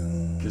dun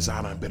dun. Because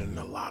I done been in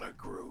a lot of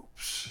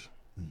groups.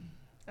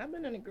 I've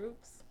been in the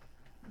groups.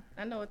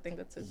 I know a thing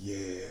or two.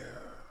 Yeah.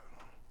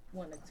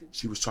 One or two.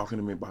 She was talking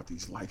to me about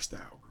these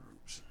lifestyle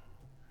groups.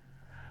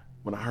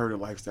 When I heard of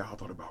lifestyle, I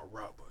thought about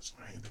rubbers.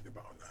 I ain't thinking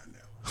about nothing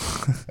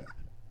else.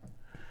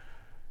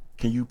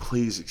 Can you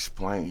please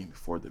explain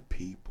for the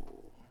people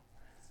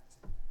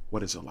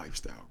what is a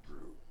lifestyle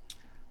group?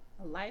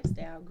 A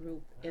lifestyle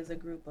group is a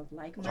group of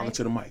like-minded. Talking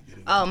to the mic.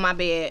 Oh, my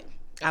bad.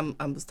 I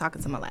was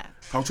talking to my lap.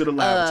 Talk to the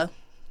lab.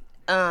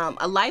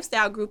 A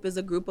lifestyle group is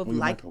a group of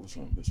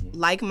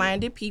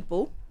like-minded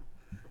people.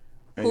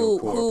 And your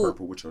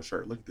purple with your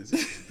shirt. Look at this.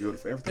 This is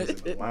beautiful. Everything's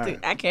in line.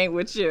 I can't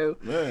with you.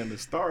 Man, the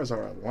stars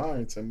are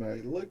aligned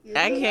tonight. Look at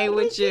I can't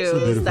with you. It's a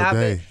beautiful Stop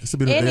day. it. It's a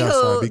beautiful day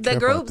outside. Be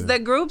careful the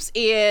groups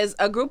is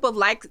a group of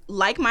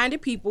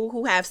like-minded people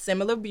who have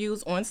similar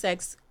views on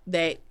sex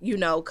that,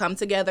 come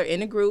together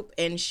in a group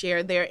and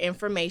share their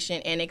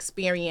information and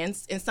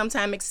experience, and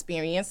sometimes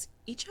experience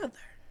each other.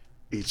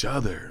 Each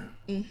other.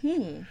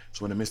 Mm-hmm.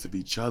 So in the midst of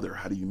each other,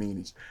 how do you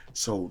mean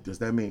so does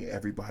that mean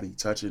everybody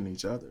touching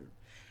each other?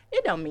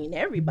 It don't mean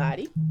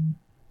everybody.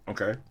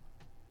 Okay.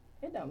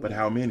 It don't. But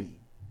how many?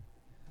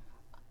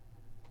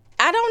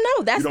 I don't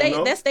know.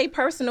 Know? That's their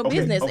personal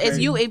business. Okay.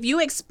 If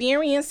you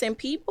experiencing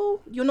people,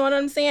 you know what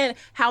I'm saying?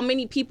 How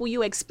many people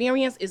you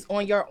experience is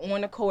on your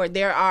own accord.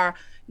 There are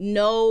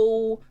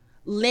no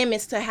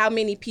limits to how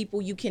many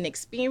people you can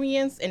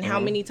experience and how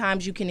many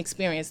times you can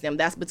experience them.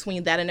 That's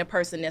between that and a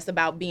person. That's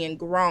about being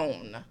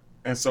grown.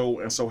 And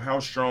so how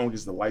strong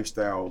is the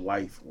lifestyle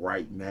life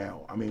right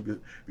now? I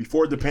mean,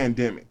 before the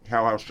pandemic,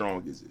 how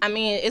strong is it? I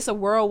mean, it's a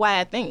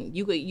worldwide thing.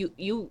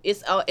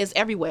 It's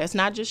everywhere. It's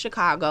not just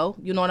Chicago.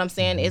 You know what I'm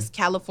saying? It's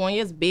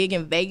California. It's big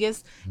in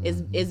Vegas.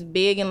 It's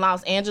big in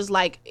Los Angeles.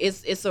 Like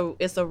it's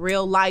a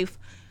real life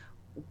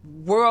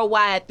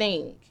worldwide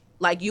thing.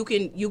 Like you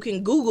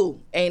can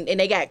Google and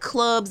they got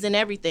clubs and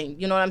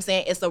everything. You know what I'm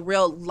saying? It's a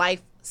real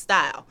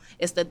lifestyle.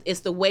 It's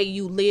the way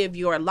you live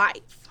your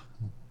life.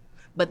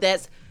 But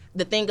that's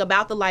the thing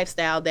about the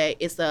lifestyle, that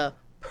it's a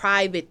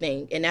private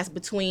thing, and that's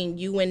between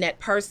you and that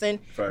person.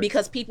 Facts.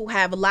 Because people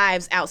have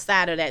lives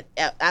outside of that,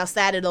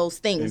 outside of those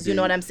things. Indeed. You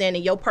know what I'm saying?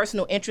 And your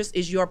personal interest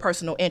is your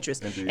personal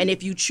interest. Indeed. And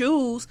if you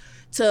choose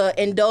to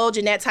indulge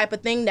in that type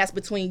of thing, that's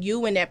between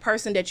you and that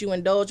person that you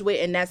indulge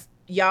with, and that's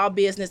y'all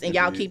business, and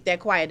y'all Indeed. keep that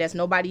quiet. That's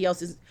nobody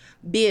else's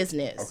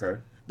business.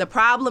 Okay. The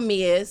problem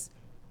is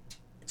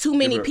too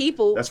many but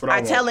people that's what I are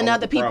want. telling I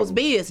want other the people's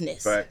problems.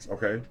 business. Facts.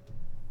 Okay.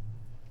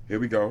 Here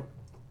we go.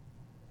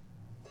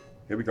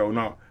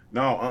 No.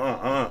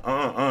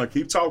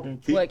 Keep talking.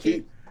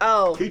 Keep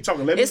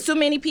talking. It's too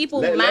many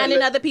people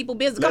minding other people's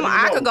business. Come on, me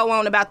I know. could go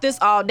on about this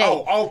all day.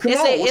 Oh, come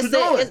on. What you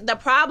doing? The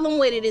problem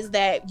with it is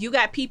that you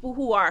got people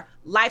who are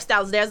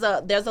lifestyles.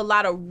 There's a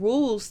lot of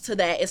rules to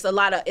that.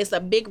 It's a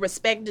big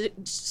respect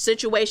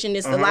situation.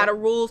 It's a lot of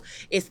rules.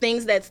 It's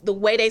things that's the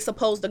way they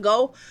supposed to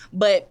go.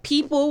 But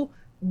people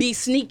be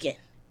sneaking.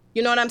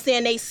 You know what I'm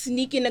saying? They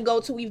sneaking to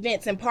go to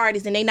events and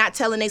parties, and they not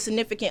telling their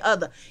significant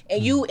other.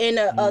 And you in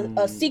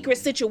a secret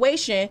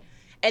situation,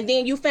 and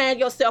then you find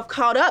yourself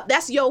caught up.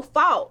 That's your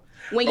fault.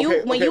 When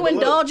you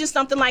indulge in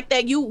something like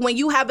that, when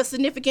you have a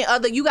significant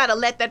other, you got to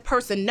let that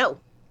person know.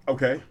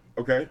 Okay.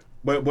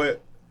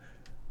 But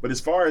as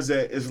far as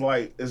that, it's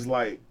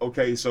like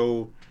okay,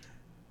 so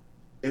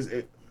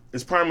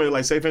it's primarily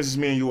like, say for instance,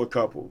 me and you a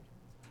couple,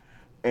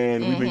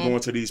 and we've been going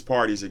to these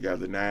parties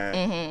together.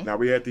 Now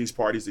we're at these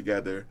parties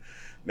together.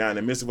 Now, in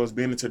the midst of us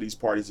being into these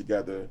parties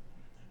together,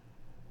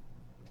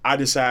 I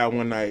decide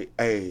one night,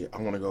 hey,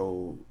 I want to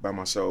go by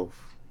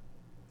myself,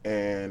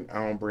 and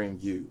I don't bring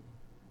you.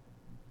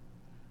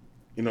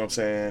 You know what I'm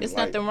saying? There's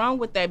nothing wrong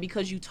with that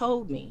because you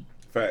told me.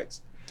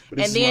 Facts.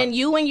 And then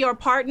you and your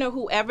partner,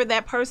 whoever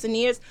that person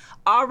is,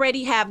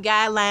 already have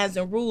guidelines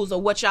and rules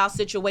of what y'all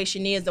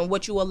situation is and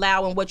what you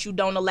allow and what you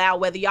don't allow,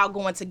 whether y'all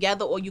going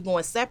together or you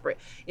going separate.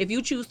 If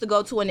you choose to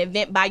go to an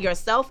event by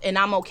yourself, and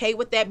I'm okay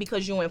with that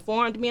because you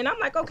informed me, and I'm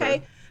like,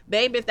 okay,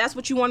 babe, if that's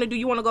what you want to do,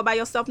 you want to go by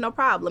yourself, no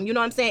problem. You know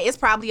what I'm saying? It's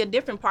probably a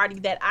different party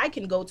that I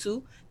can go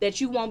to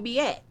that you won't be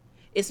at.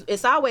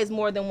 It's always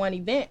more than one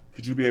event.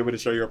 Could you be able to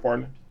show your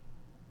partner?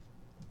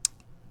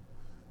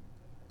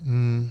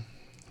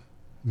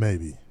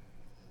 Maybe.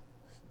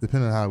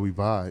 Depending on how we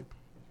vibe.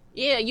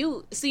 Yeah,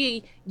 you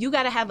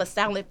got to have a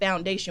solid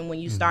foundation when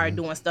you start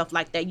doing stuff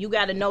like that. You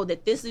got to know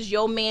that this is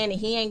your man and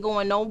he ain't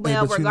going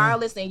nowhere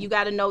regardless, and you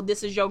got to know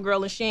this is your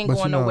girl and she ain't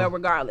going nowhere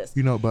regardless.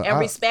 But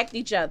respect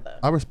each other.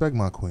 I respect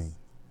my queen.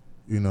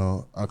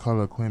 I call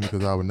her a queen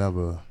because I would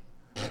never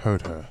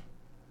hurt her.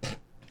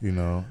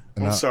 And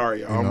I'm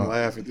sorry, I'm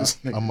laughing. This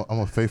nigga. I'm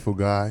a faithful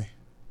guy.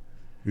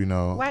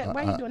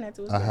 Why you doing that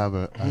to us? I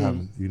haven't.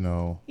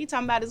 He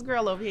talking about his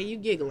girl over here. You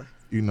giggling.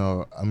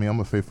 I'm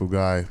a faithful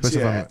guy,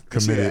 especially if I'm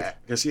committed.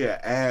 Cause he an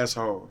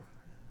asshole.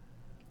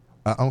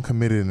 I'm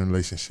committed in a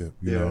relationship.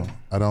 You know,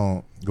 I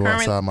don't go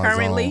outside my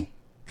zone.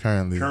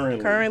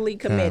 Currently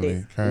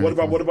committed. What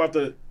about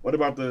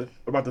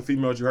the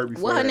females you heard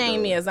before? What her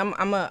name is? I'm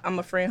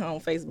a friend her on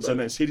Facebook.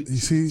 So she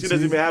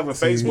doesn't even have a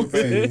Facebook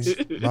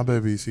page. My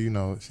baby, she ain't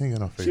got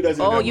no Facebook.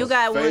 Oh, you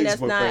got one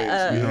that's not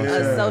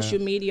a social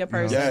media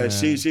person. Yeah,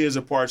 she is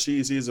a part. She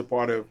is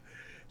part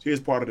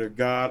of the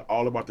God,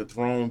 all about the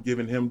throne,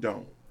 giving him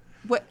dome.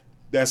 What?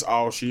 That's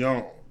all she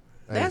on.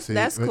 That's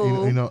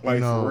cool. For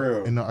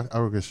real. I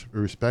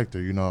respect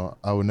her.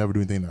 I would never do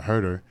anything to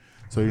hurt her.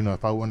 So,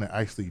 if I want to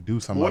actually do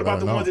something, what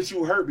about the ones that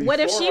you hurt before? What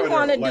if she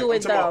want to do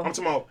it, though? I'm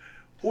talking about,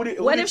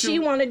 what if she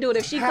want to do it?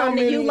 If she come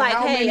to you like,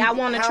 hey, I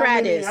want to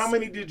try this. How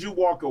many did you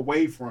walk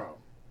away from?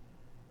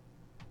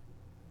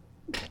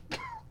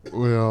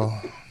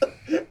 Well.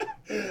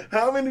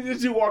 How many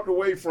did you walk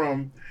away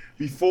from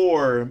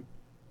before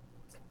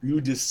you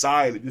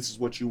decided this is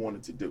what you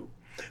wanted to do?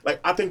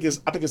 Like, I think it's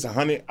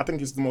 100. I think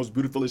it's the most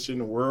beautiful shit in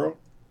the world.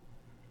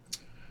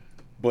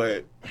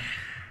 But...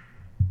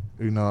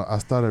 I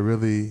started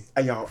really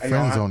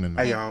friend zoning.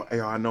 Hey, y'all,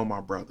 I know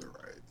my brother,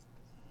 right?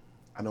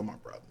 I know my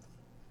brother.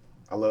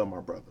 I love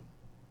my brother.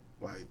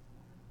 Like,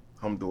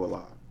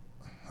 alhamdulillah.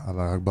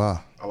 Allah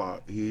Akbar.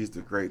 Allah, he's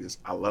the greatest.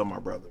 I love my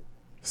brother.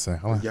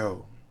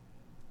 Yo.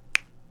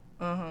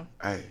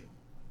 Hey,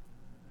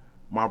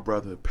 my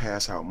brother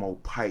pass out more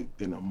pipe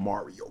than a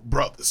Mario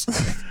Brothers.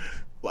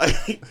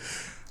 Like...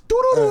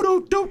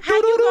 How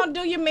you gonna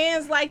do your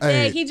man's like that?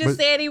 Hey, he just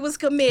said he was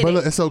committed. But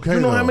look, it's okay. You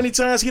know though. how many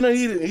times he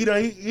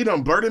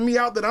done blurted me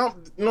out that I'm,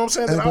 you know what I'm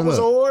saying, that I was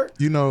a whore.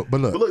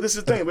 But look, this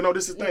is the thing. But no,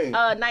 this is the thing.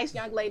 Nice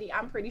young lady.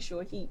 I'm pretty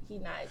sure he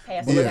not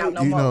passing it out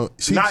no more.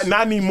 Not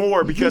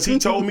anymore, because he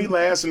told me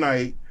last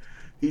night.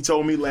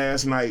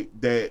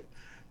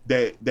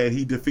 That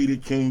he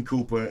defeated King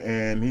Cooper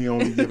and he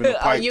only giving a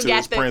pipe to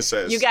his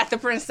princess. You got the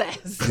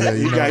princess. Yeah,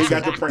 he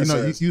got the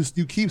princess.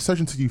 You keep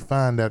searching till you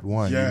find that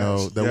one.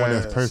 One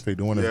that's perfect,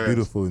 the one that's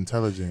beautiful,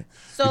 intelligent.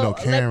 So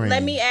caring.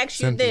 let me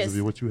ask you this: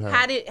 what you have.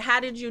 How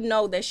did you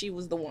know that she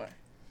was the one?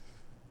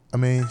 I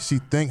mean, she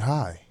think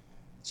high.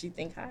 She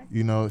think high.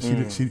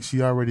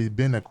 She already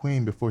been a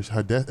queen before it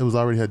was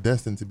already her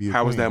destiny to be a queen.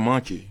 How was that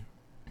monkey?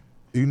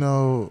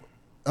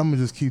 I'm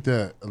gonna just keep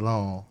that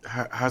alone.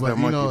 How's that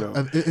monkey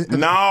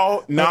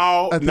though?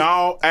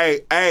 No.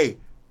 Hey.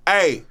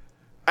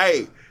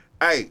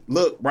 hey,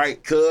 look,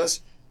 right,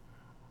 cuz.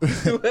 At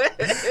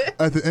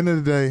the end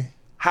of the day,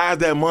 how's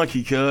that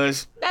monkey,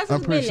 cuz? That's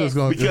I'm pretty sure it's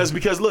gonna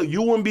because look,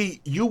 you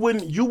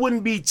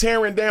wouldn't be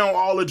tearing down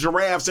all the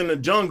giraffes in the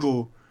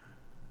jungle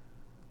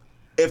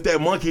if that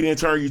monkey didn't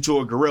turn you to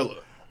a gorilla.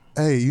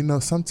 Hey, you know,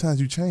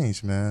 sometimes you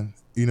change, man.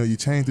 You know, you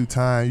change through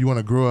time. You want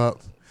to grow up,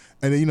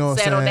 and then you know what I'm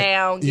saying. Settle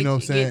down. You know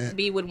what I'm saying.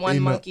 Be with one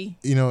monkey.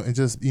 You know, and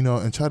just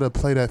and try to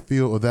play that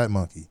field of that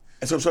monkey.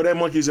 And so that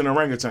monkey's an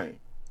orangutan.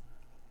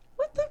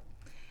 What the?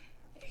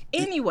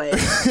 Anyway.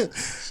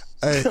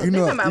 Hey, Talking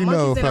about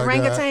monkeys and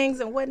orangutans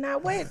and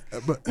whatnot. What?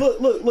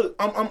 Look.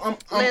 I'm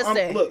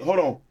Listen. look.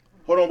 Hold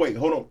on. Wait.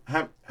 Hold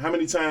on. How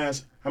many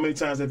times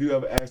have you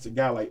ever asked a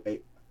guy like, "Hey,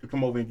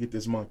 come over and get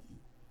this monkey"?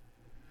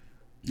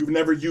 You've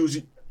never used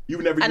it.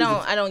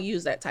 I don't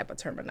use that type of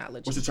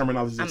terminology. What's the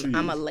terminology that you use?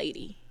 I'm a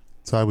lady.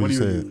 So what do you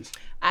you said? use?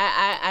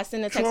 I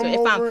send a text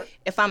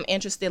if I'm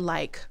interested.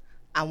 Like,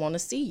 I want to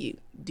see you.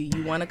 Do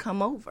you want to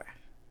come over?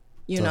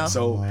 You know.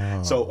 So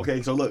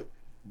okay. So look,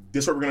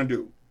 this is what we're gonna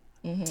do.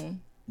 Mm-hmm.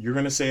 You're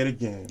gonna say it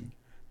again,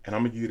 and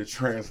I'm gonna give you the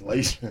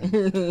translation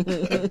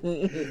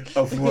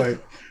of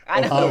what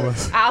I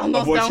almost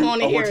don't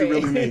want to hear what you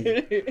really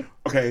mean.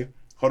 Okay,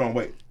 hold on,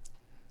 wait.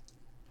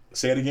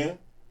 Say it again.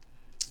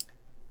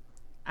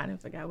 I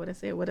didn't forget what I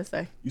said. What I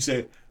say? You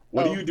said,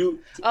 "What do you do?"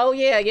 Oh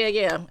yeah.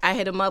 I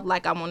hit him up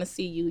like, I want to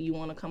see you. You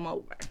want to come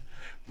over?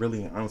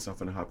 Really, I'm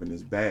finna hop in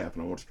this bath,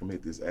 and I want you to come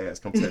hit this ass.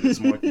 Come tear this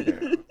monkey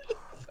down.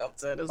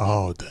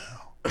 Oh damn.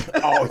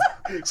 Oh,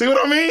 see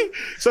what I mean?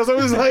 So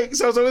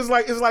it's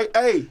like,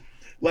 hey,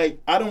 like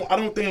I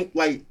don't think,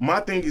 like, my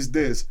thing is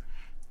this.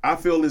 I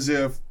feel as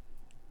if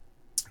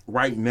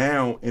right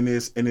now in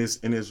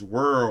this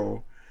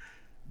world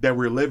that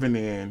we're living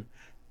in,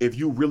 if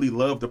you really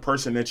love the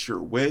person that you're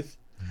with,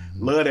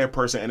 love that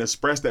person and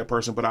express that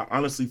person. But I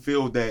honestly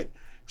feel that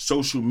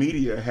social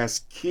media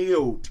has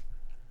killed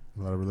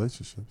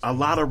a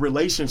lot of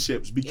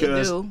relationships.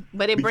 Because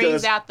it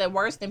brings out the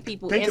worst in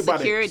people,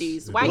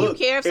 insecurities. Why you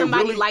care if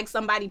somebody really likes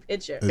somebody's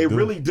picture? It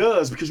really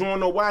does, because you want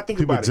to know why. Think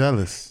people about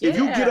jealous. it. If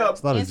you get up,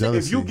 it's a lot of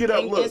jealousy. If you get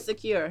up, look,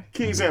 insecure.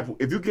 Key example: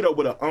 if you get up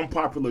with an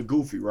unpopular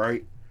goofy,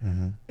 right,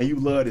 and you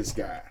love this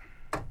guy,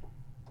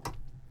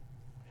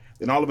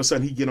 then all of a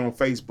sudden he get on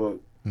Facebook,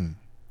 and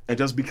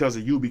just because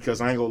of you,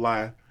 because I ain't gonna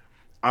lie,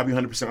 I'll be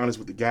 100% honest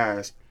with the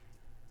guys.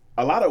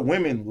 A lot of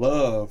women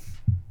love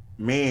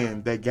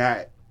men that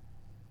got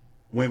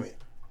women.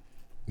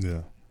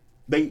 Yeah.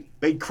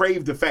 They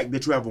crave the fact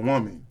that you have a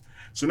woman.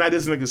 So now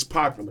this nigga's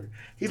popular.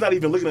 He's not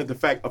even looking at the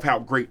fact of how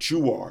great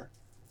you are.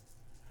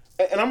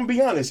 And I'm gonna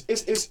be honest,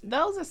 it's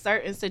those are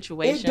certain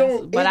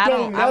situations, but I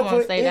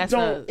won't say that's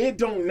it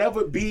don't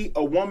never be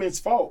a woman's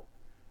fault.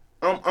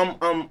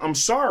 I'm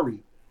sorry.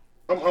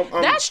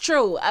 That's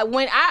true.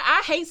 When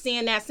I hate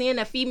seeing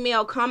a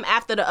female come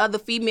after the other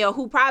female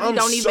who probably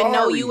don't even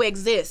know you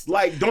exist.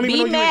 Like, don't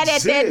even know you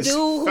exist. Be mad at that dude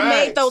who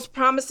made those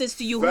promises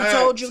to you, who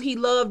told you he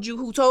loved you,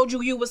 who told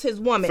you was his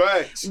woman.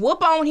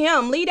 Whoop on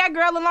him. Leave that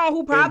girl alone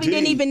who probably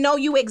didn't even know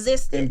you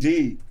existed.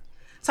 Indeed.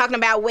 Talking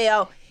about,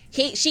 well,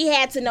 she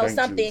had to know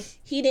something.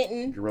 He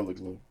didn't. Gorilla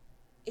Glue.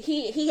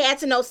 He had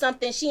to know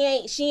something. She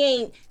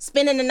ain't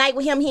spending the night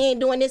with him. He ain't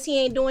doing this. He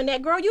ain't doing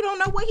that. Girl, you don't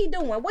know what he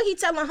doing. What he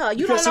telling her?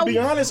 You don't know. To be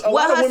honest, a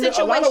lot of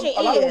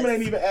women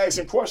ain't even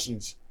asking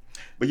questions.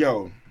 But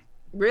yo,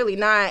 really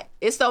not.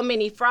 It's so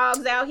many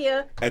frogs out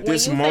here. At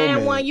this moment,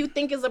 find one you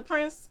think is a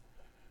prince,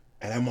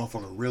 and that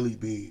motherfucker really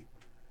be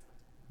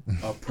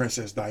a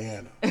Princess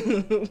Diana.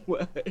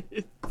 What?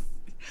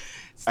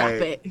 Stop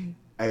it.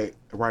 Hey,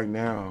 right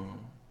now,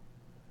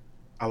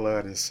 I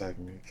love this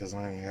segment because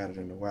I ain't had it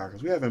in a while.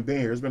 Because we haven't been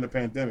here. It's been a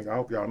pandemic. I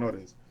hope y'all know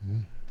this.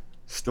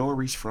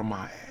 Stories from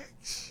my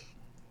ex.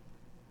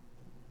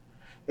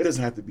 It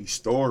doesn't have to be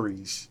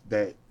stories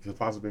that could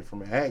possibly be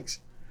from an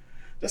ex.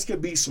 This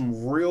could be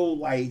some real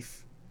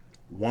life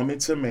woman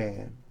to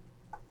man,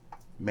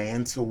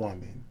 man to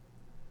woman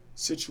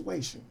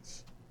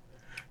situations.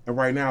 And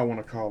right now I want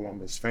to call on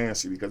Miss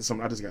Fancy because it's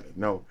something I just got to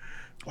know.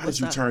 Why did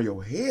you turn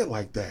your head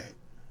like that?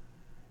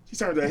 She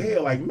turned her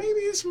head like, maybe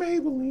it's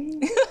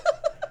Maybelline.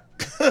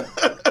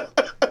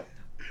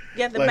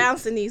 Get the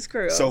bounce in these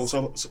curls.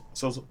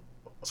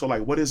 So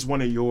like, what is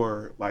one of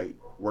your like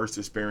worst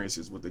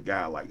experiences with the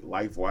guy, like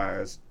life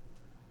wise,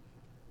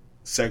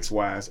 sex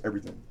wise,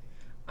 everything?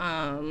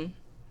 I've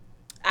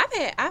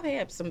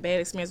had some bad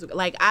experiences.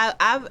 Like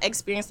I've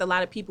experienced a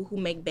lot of people who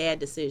make bad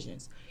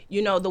decisions.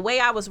 You know, the way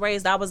I was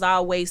raised, I was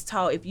always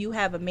taught if you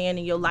have a man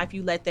in your life,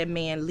 you let that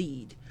man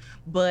lead.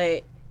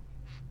 But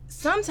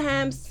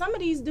sometimes some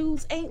of these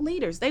dudes ain't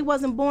leaders. They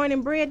wasn't born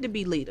and bred to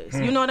be leaders.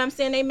 You know what I'm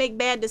saying? They make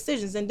bad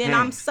decisions, and then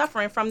I'm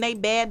suffering from their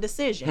bad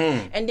decision.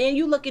 And then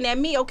you looking at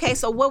me, okay,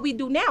 so what we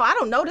do now? I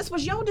don't know. This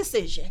was your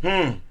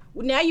decision.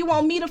 Now you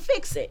want me to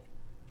fix it.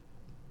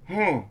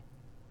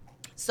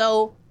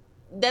 So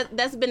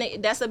that's been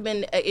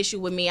an issue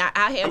with me.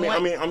 I had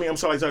one. I'm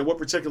sorry. What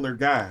particular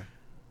guy?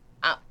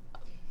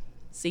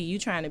 See, you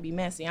trying to be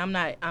messy. I'm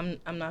not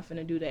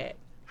finna do that.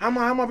 How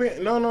am I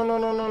being?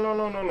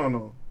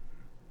 No.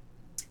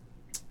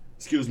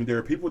 excuse me, there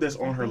are people that's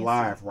on her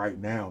live right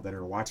now that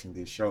are watching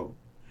this show.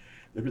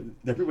 There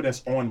are people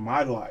that's on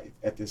my live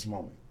at this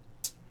moment.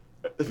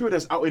 The people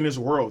that's out in this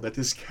world that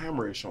this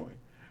camera is showing.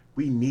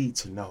 We need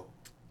to know.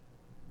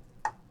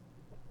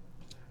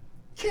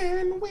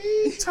 Can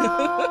we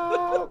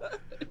talk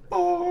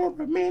for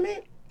a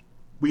minute?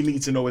 We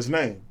need to know his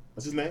name.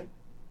 What's his name?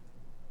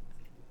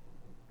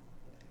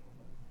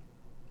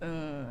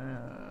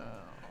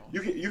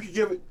 You can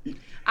give it.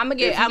 I'm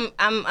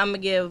gonna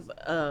give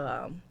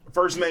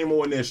First name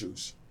or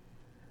initials.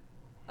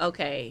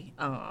 Okay.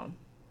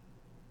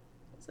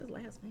 What's his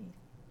last name?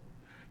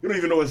 You don't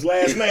even know his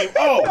last name.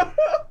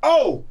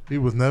 Oh. He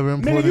was never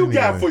employed. Nigga, you anyway.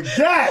 got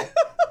forgot.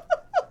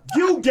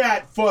 You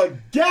got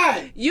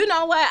forgot. You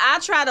know what? I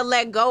try to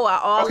let go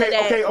of all of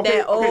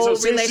that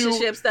old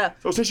relationship stuff.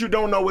 So since you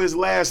don't know his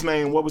last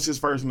name, what was his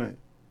first name?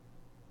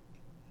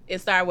 It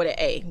started with an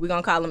A. We're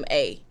gonna call him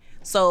A.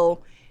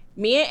 So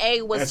me and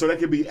A was. And so that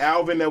could be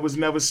Alvin that was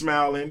never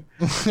smiling,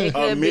 be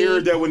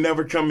Amir that would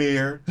never come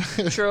here,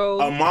 true.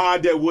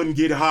 Ahmad that wouldn't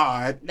get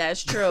hard.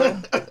 That's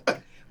true.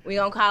 We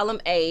gonna call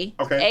him A.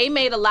 Okay. A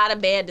made a lot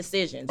of bad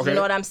decisions. Okay. You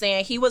know what I'm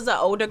saying? He was an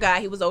older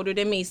guy. He was older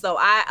than me, so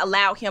I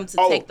allowed him to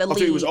take the lead.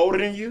 So he was older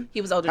than you? He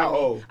was older How than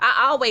me. old?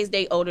 I always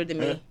date older than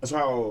me. That's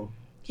how old?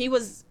 He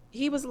was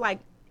like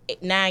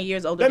 9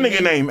 years older That than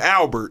nigga me. named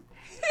Albert.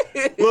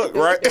 Look,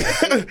 right?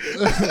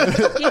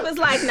 He was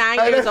like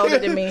 9 years older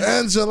than me.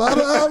 Enchilada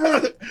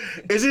Albert.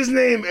 Is his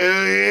name?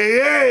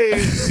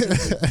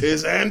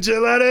 It's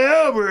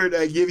Enchilada Albert.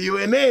 I give you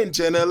an inch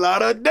and a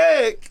lot of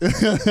dick.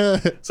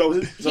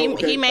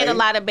 He made a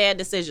lot of bad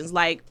decisions.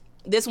 Like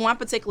this one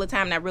particular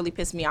time that really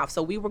pissed me off.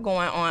 So we were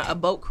going on a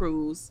boat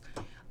cruise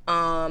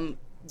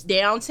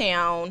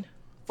downtown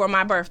for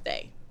my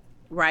birthday,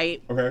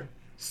 right? Okay.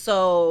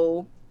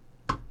 So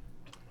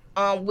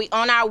we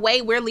on our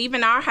way, we're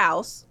leaving our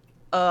house.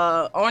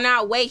 On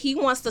our way, he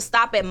wants to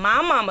stop at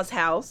my mama's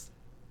house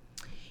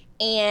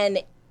and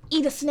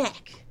eat a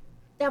snack.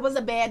 That was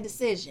a bad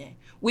decision.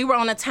 We were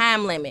on a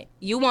time limit.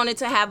 You wanted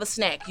to have a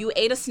snack. You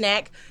ate a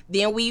snack.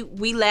 Then we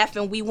left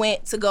and we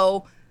went to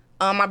go.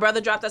 My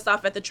brother dropped us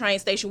off at the train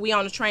station. We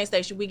on the train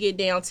station. We get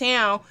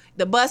downtown.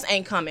 The bus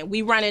ain't coming.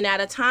 We running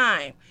out of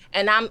time.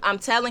 And I'm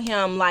telling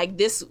him like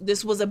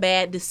this was a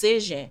bad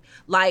decision.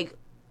 Like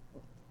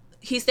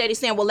he's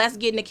saying, well, let's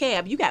get in the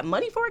cab. You got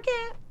money for a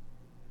cab?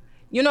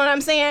 You know what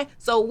I'm saying?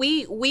 So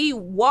we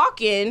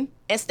walking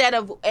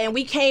and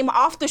we came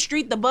off the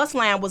street the bus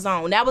line was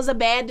on. That was a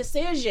bad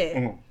decision.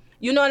 Mm-hmm.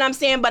 You know what I'm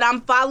saying? But I'm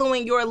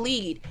following your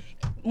lead.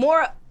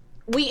 More of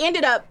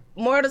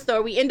the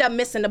story, we ended up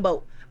missing the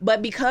boat.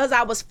 But because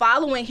I was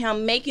following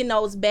him making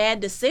those bad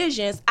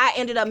decisions, I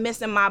ended up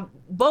missing my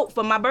boat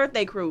for my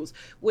birthday cruise,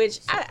 which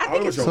I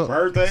think it's your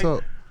birthday?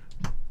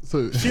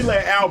 So she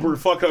let Albert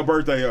fuck her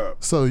birthday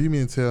up. So you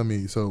mean to tell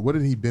me, so what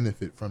did he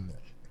benefit from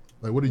that?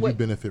 Like what did you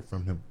benefit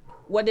from him?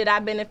 What did I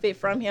benefit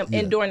from him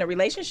in during the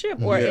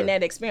relationship or in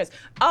that experience?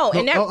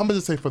 I'm gonna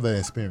just say for the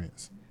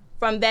experience.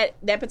 From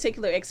that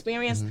particular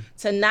experience,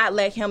 to not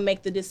let him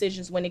make the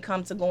decisions when it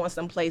comes to going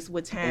someplace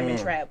with time and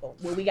travel,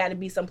 where we got to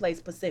be someplace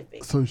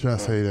specific. So you trying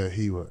to say that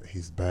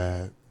he's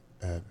bad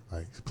at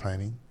like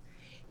planning?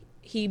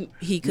 He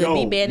could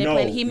be bad at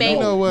planning. He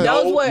made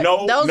those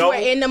were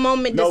in the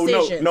moment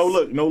decisions.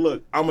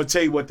 Look. I'm gonna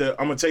tell you what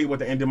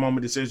the in the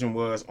moment decision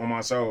was on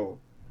my soul.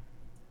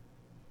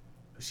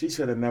 She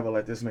should have never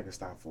let this nigga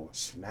stop for a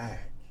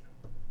snack.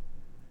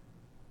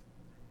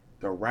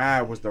 The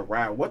ride was the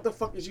ride. What the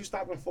fuck is you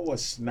stopping for a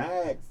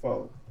snack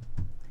for?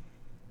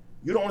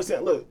 You don't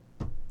understand. Look,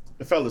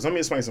 fellas, let me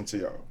explain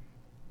something to y'all.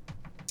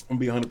 I'm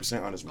gonna be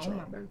 100% honest with y'all.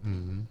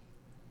 Mm-hmm.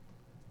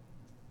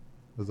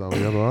 That's all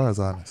we ever are is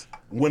honest.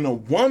 When a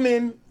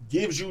woman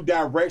gives you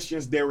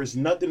directions, there is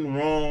nothing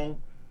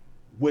wrong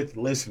with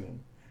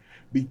listening.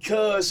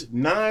 Because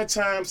 9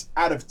 times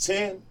out of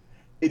 10,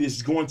 it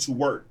is going to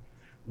work.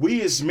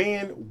 We as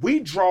men, we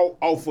draw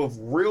off of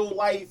real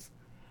life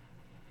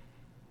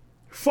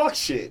fuck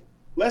shit.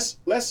 Let's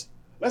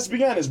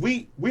be honest.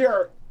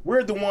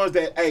 We're the ones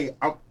that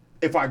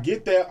if I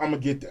get there, I'm gonna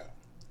get there.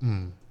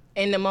 In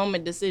the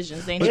moment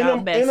decisions, ain't y'all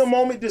best. In the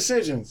moment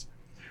decisions.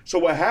 So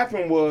what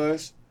happened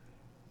was,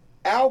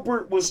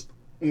 Albert was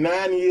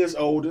 9 years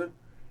older.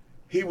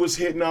 He was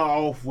hitting her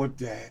off with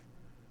that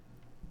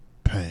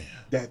pan.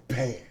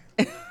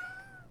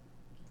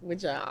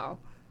 With y'all.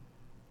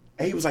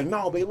 And he was like,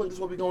 "No, babe, look, this is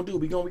what we're gonna do.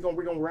 We're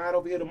gonna ride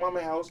over here to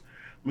mama's house.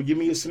 I'm gonna give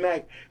me a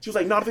snack." She was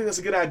like, "No, I think that's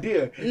a good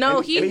idea." No,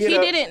 he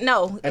didn't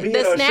know.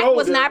 The snack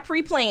was not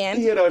pre-planned.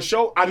 He had a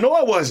show. I know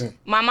it wasn't.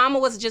 My mama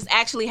was just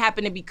actually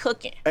happened to be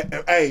cooking.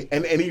 Hey,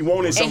 and he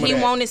wanted some. And he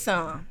wanted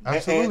some.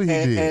 Absolutely,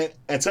 he did.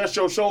 And touched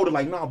your shoulder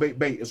like, "No,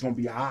 babe, it's gonna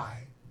be all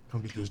right.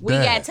 We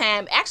got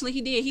time." Actually,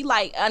 he did. He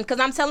like, because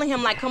I'm telling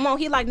him like, "Come on."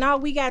 He like, "No,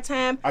 we got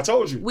time." I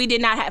told you. We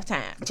did not have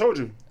time. I told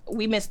you.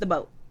 We missed the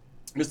boat.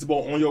 Missed the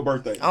boat on your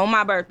birthday. On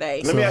my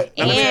birthday.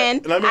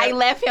 I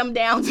left him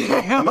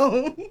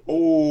downtown.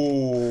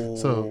 Oh.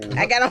 So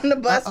I got on the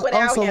bus without him.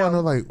 I also want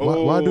to like,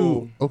 why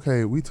do,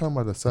 okay, we talking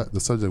about the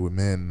subject with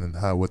men and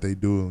what they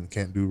do and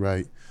can't do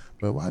right.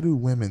 But why do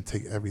women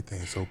take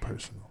everything so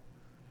personal?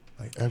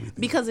 Like everything.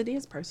 Because it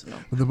is personal.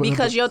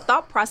 But Your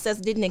thought process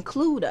didn't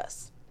include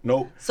us.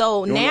 Nope.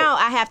 So now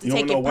I have to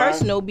take it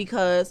personal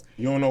because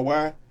you don't know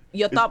why.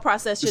 Your thought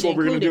process should have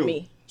included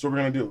me. So what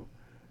we're gonna do.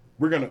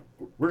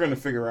 We're gonna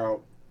figure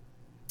out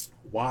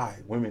why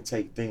women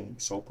take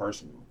things so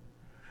personal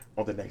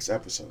on the next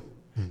episode.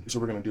 That's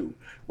what we're gonna do.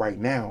 Right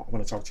now, I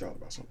want to talk to y'all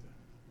about something.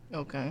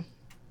 Okay.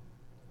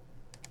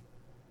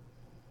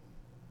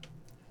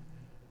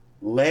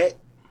 Let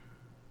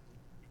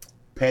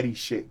petty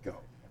shit go.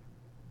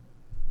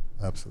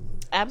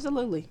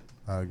 Absolutely.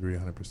 I agree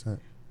 100%.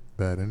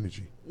 Bad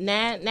energy.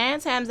 Nine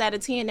times out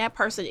of 10, that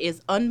person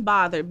is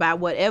unbothered by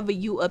whatever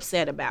you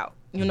upset about.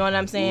 You know what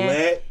I'm saying?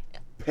 Let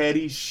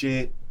petty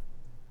shit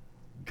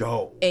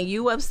go. And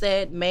you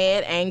upset,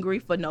 mad, angry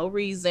for no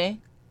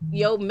reason.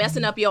 You're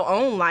messing up your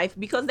own life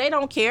because they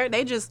don't care.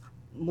 They just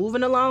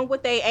moving along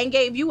with they ain't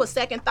gave you a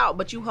second thought,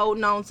 but you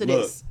holding on to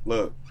this.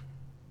 Look.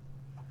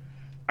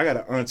 I got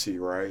an auntie,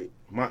 right?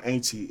 My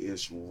auntie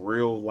is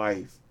real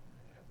life.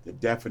 The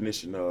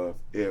definition of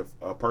if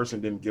a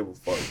person didn't give a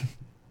fuck.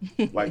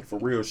 Like for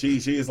real. She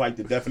is like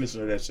the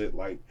definition of that shit.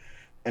 Like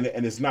and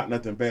it's not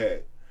nothing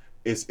bad.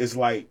 It's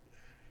like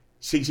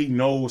she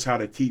knows how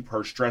to keep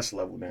her stress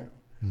level down.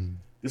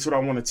 This is what I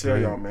want to tell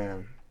y'all,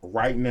 man.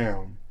 Right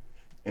now,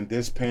 in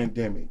this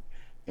pandemic,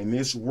 in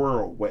this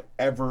world,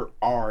 whatever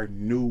our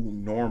new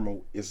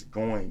normal is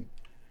going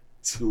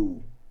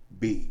to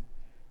be,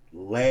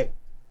 let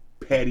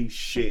petty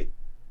shit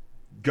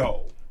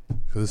go.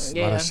 Because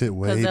a lot of shit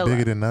way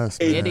bigger than us.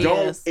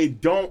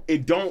 It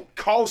don't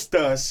cost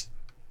us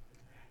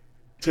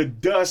to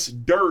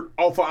dust dirt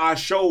off of our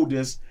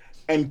shoulders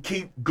and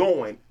keep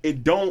going.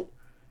 It don't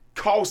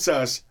cost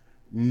us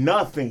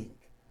nothing.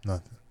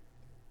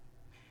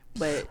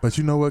 But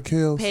you know what,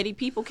 Kels? Petty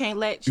people can't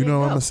let you know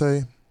what go. I'm gonna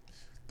say?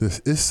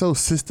 This it's so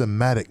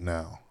systematic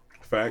now.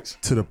 Facts.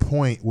 To the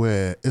point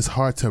where it's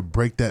hard to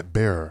break that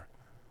barrier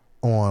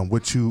on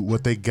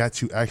what they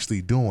got you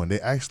actually doing. They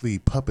actually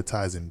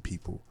puppetizing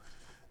people.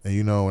 And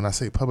you know, when I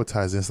say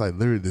puppetizing, it's like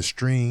literally the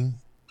string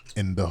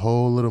and the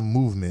whole little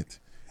movement,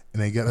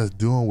 and they got us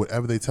doing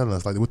whatever they telling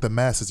us, like with the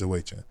mask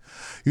situation.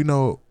 You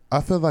know, I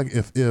feel like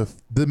if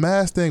the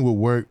mask thing would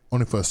work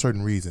only for a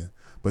certain reason,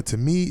 but to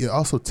me, it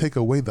also take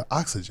away the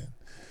oxygen.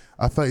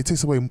 I feel like it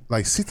takes away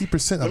like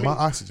 60% of my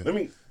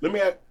oxygen. Let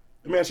me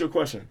ask you a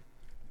question.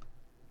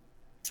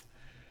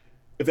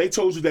 If they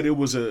told you that it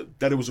was a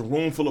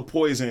room full of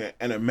poison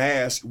and a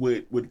mask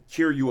would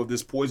cure you of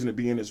this poison to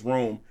be in this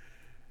room,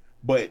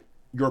 but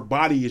your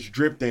body is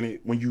dripped in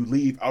it when you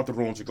leave out the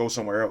room to go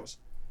somewhere else.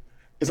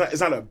 It's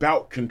not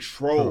about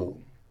control.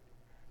 True.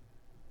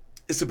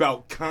 It's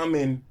about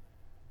common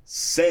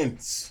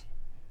sense.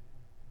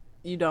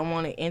 You don't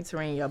want it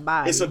entering your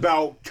body. It's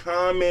about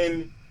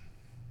common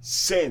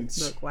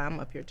sense. Look, why I'm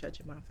up here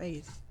touching my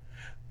face.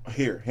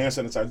 Here, hand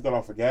sanitizer. You thought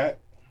I forgot?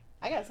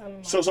 I got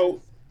something.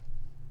 So,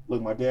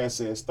 look, my dad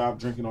said stop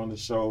drinking on the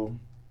show.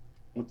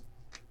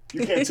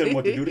 You can't tell me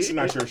what to do. This is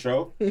not your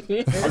show. Are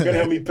you gonna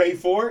help me pay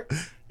for it?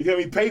 You can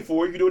help me pay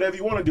for it. You can do whatever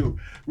you want to do.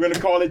 We're gonna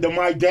call it the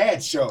My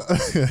Dad Show.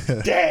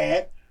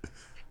 Dad.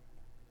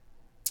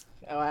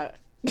 Oh,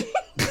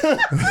 because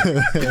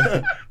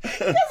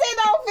it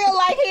don't feel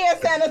like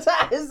hand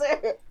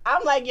sanitizer.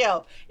 I'm like,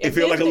 yo. It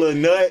feel like a little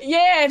nut?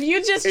 Yeah, if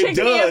you just trick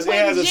me and put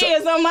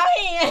jizz on my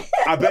hand.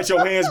 I bet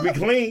your hands be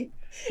clean.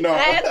 No.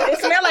 It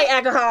smell like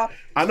alcohol.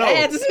 I know. I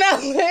had to smell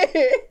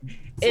it.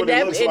 It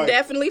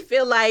definitely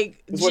feel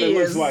like That's jizz. what it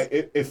looks like.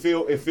 It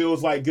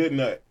feels like good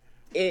nut.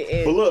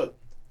 But look,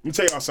 let me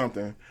tell y'all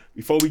something.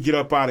 Before we get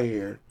up out of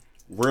here,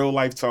 real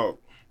life talk.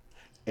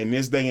 In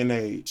this day and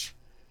age,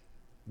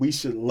 we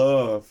should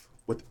love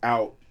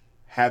without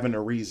having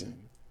a reason.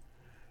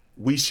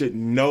 We should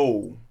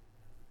know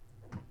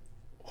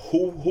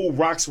who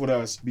rocks with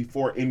us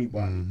before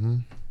anybody.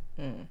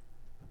 Mm-hmm.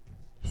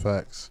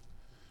 Facts.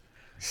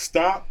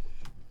 Stop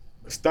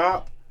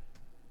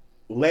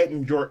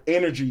letting your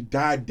energy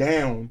die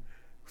down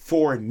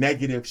for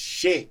negative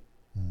shit.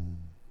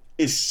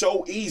 It's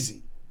so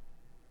easy.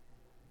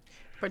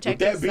 Protect With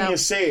that yourself. being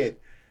said,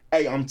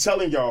 hey, I'm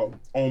telling y'all,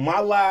 on my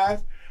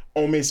live,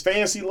 on Miss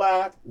Fancy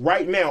Live,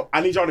 right now, I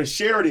need y'all to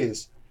share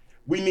this.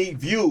 We need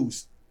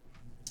views.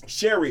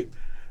 Share it.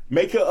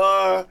 Make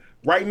a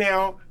right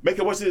now,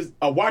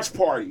 a watch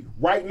party.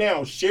 Right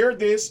now. Share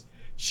this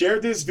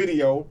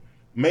video.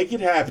 Make it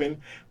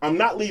happen. I'm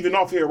not leaving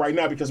off here right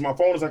now because my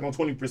phone is like on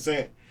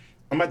 20%.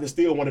 I'm about to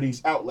steal one of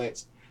these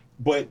outlets.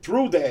 But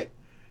through that,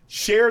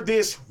 share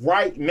this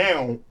right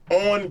now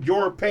on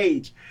your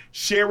page.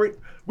 Share it.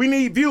 We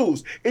need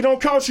views. It don't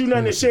cost you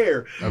nothing to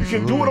share. Absolutely. You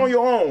can do it on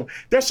your own.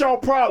 That's y'all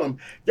problem.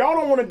 Y'all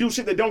don't want to do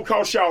shit that don't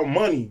cost y'all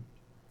money.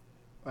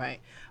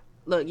 Right.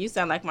 Look, you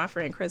sound like my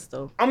friend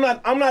Crystal. I'm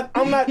not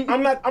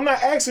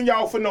asking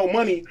y'all for no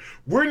money.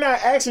 We're not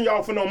asking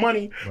y'all for no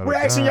money. We're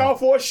asking y'all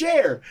for a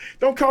share.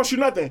 Don't cost you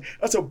nothing.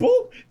 That's a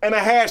boop and a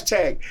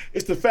hashtag.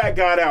 It's the Fat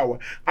God Hour.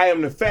 I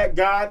am the Fat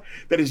God.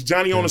 That is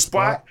Johnny on the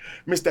spot,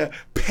 Mr.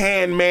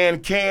 Pan Man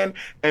Can,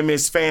 and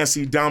Miss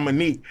Fancy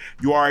Dominique.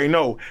 You already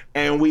know.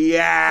 And we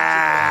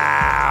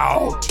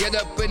out. Get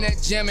up in that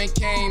gym and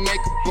can't make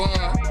a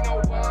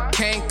bun.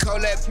 Can't call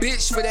that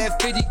bitch for that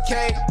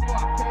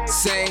 50K.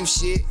 Same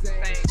shit,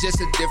 just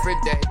a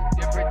different day.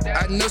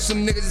 I know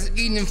some niggas is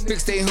eating and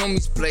fix they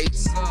homies'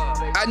 plates.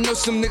 I know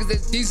some niggas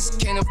that Jesus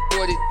can't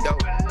afford it though.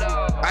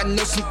 I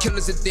know some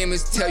killers and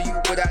demons tell you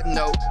what I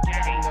know.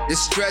 The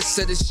stress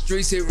of the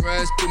streets, it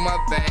runs through my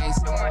veins.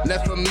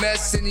 Left a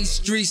mess in these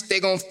streets, they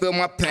gon' feel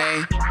my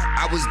pain.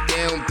 I was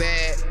down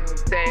bad,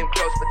 staying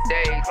close for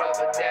days.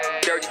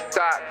 Dirty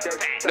socks,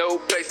 no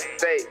place to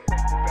stay.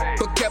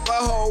 But kept a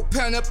whole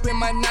pound up in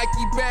my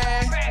Nike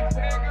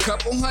bag.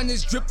 Couple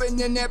hundreds dripping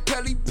in that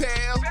Pelly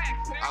Pail.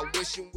 I wish you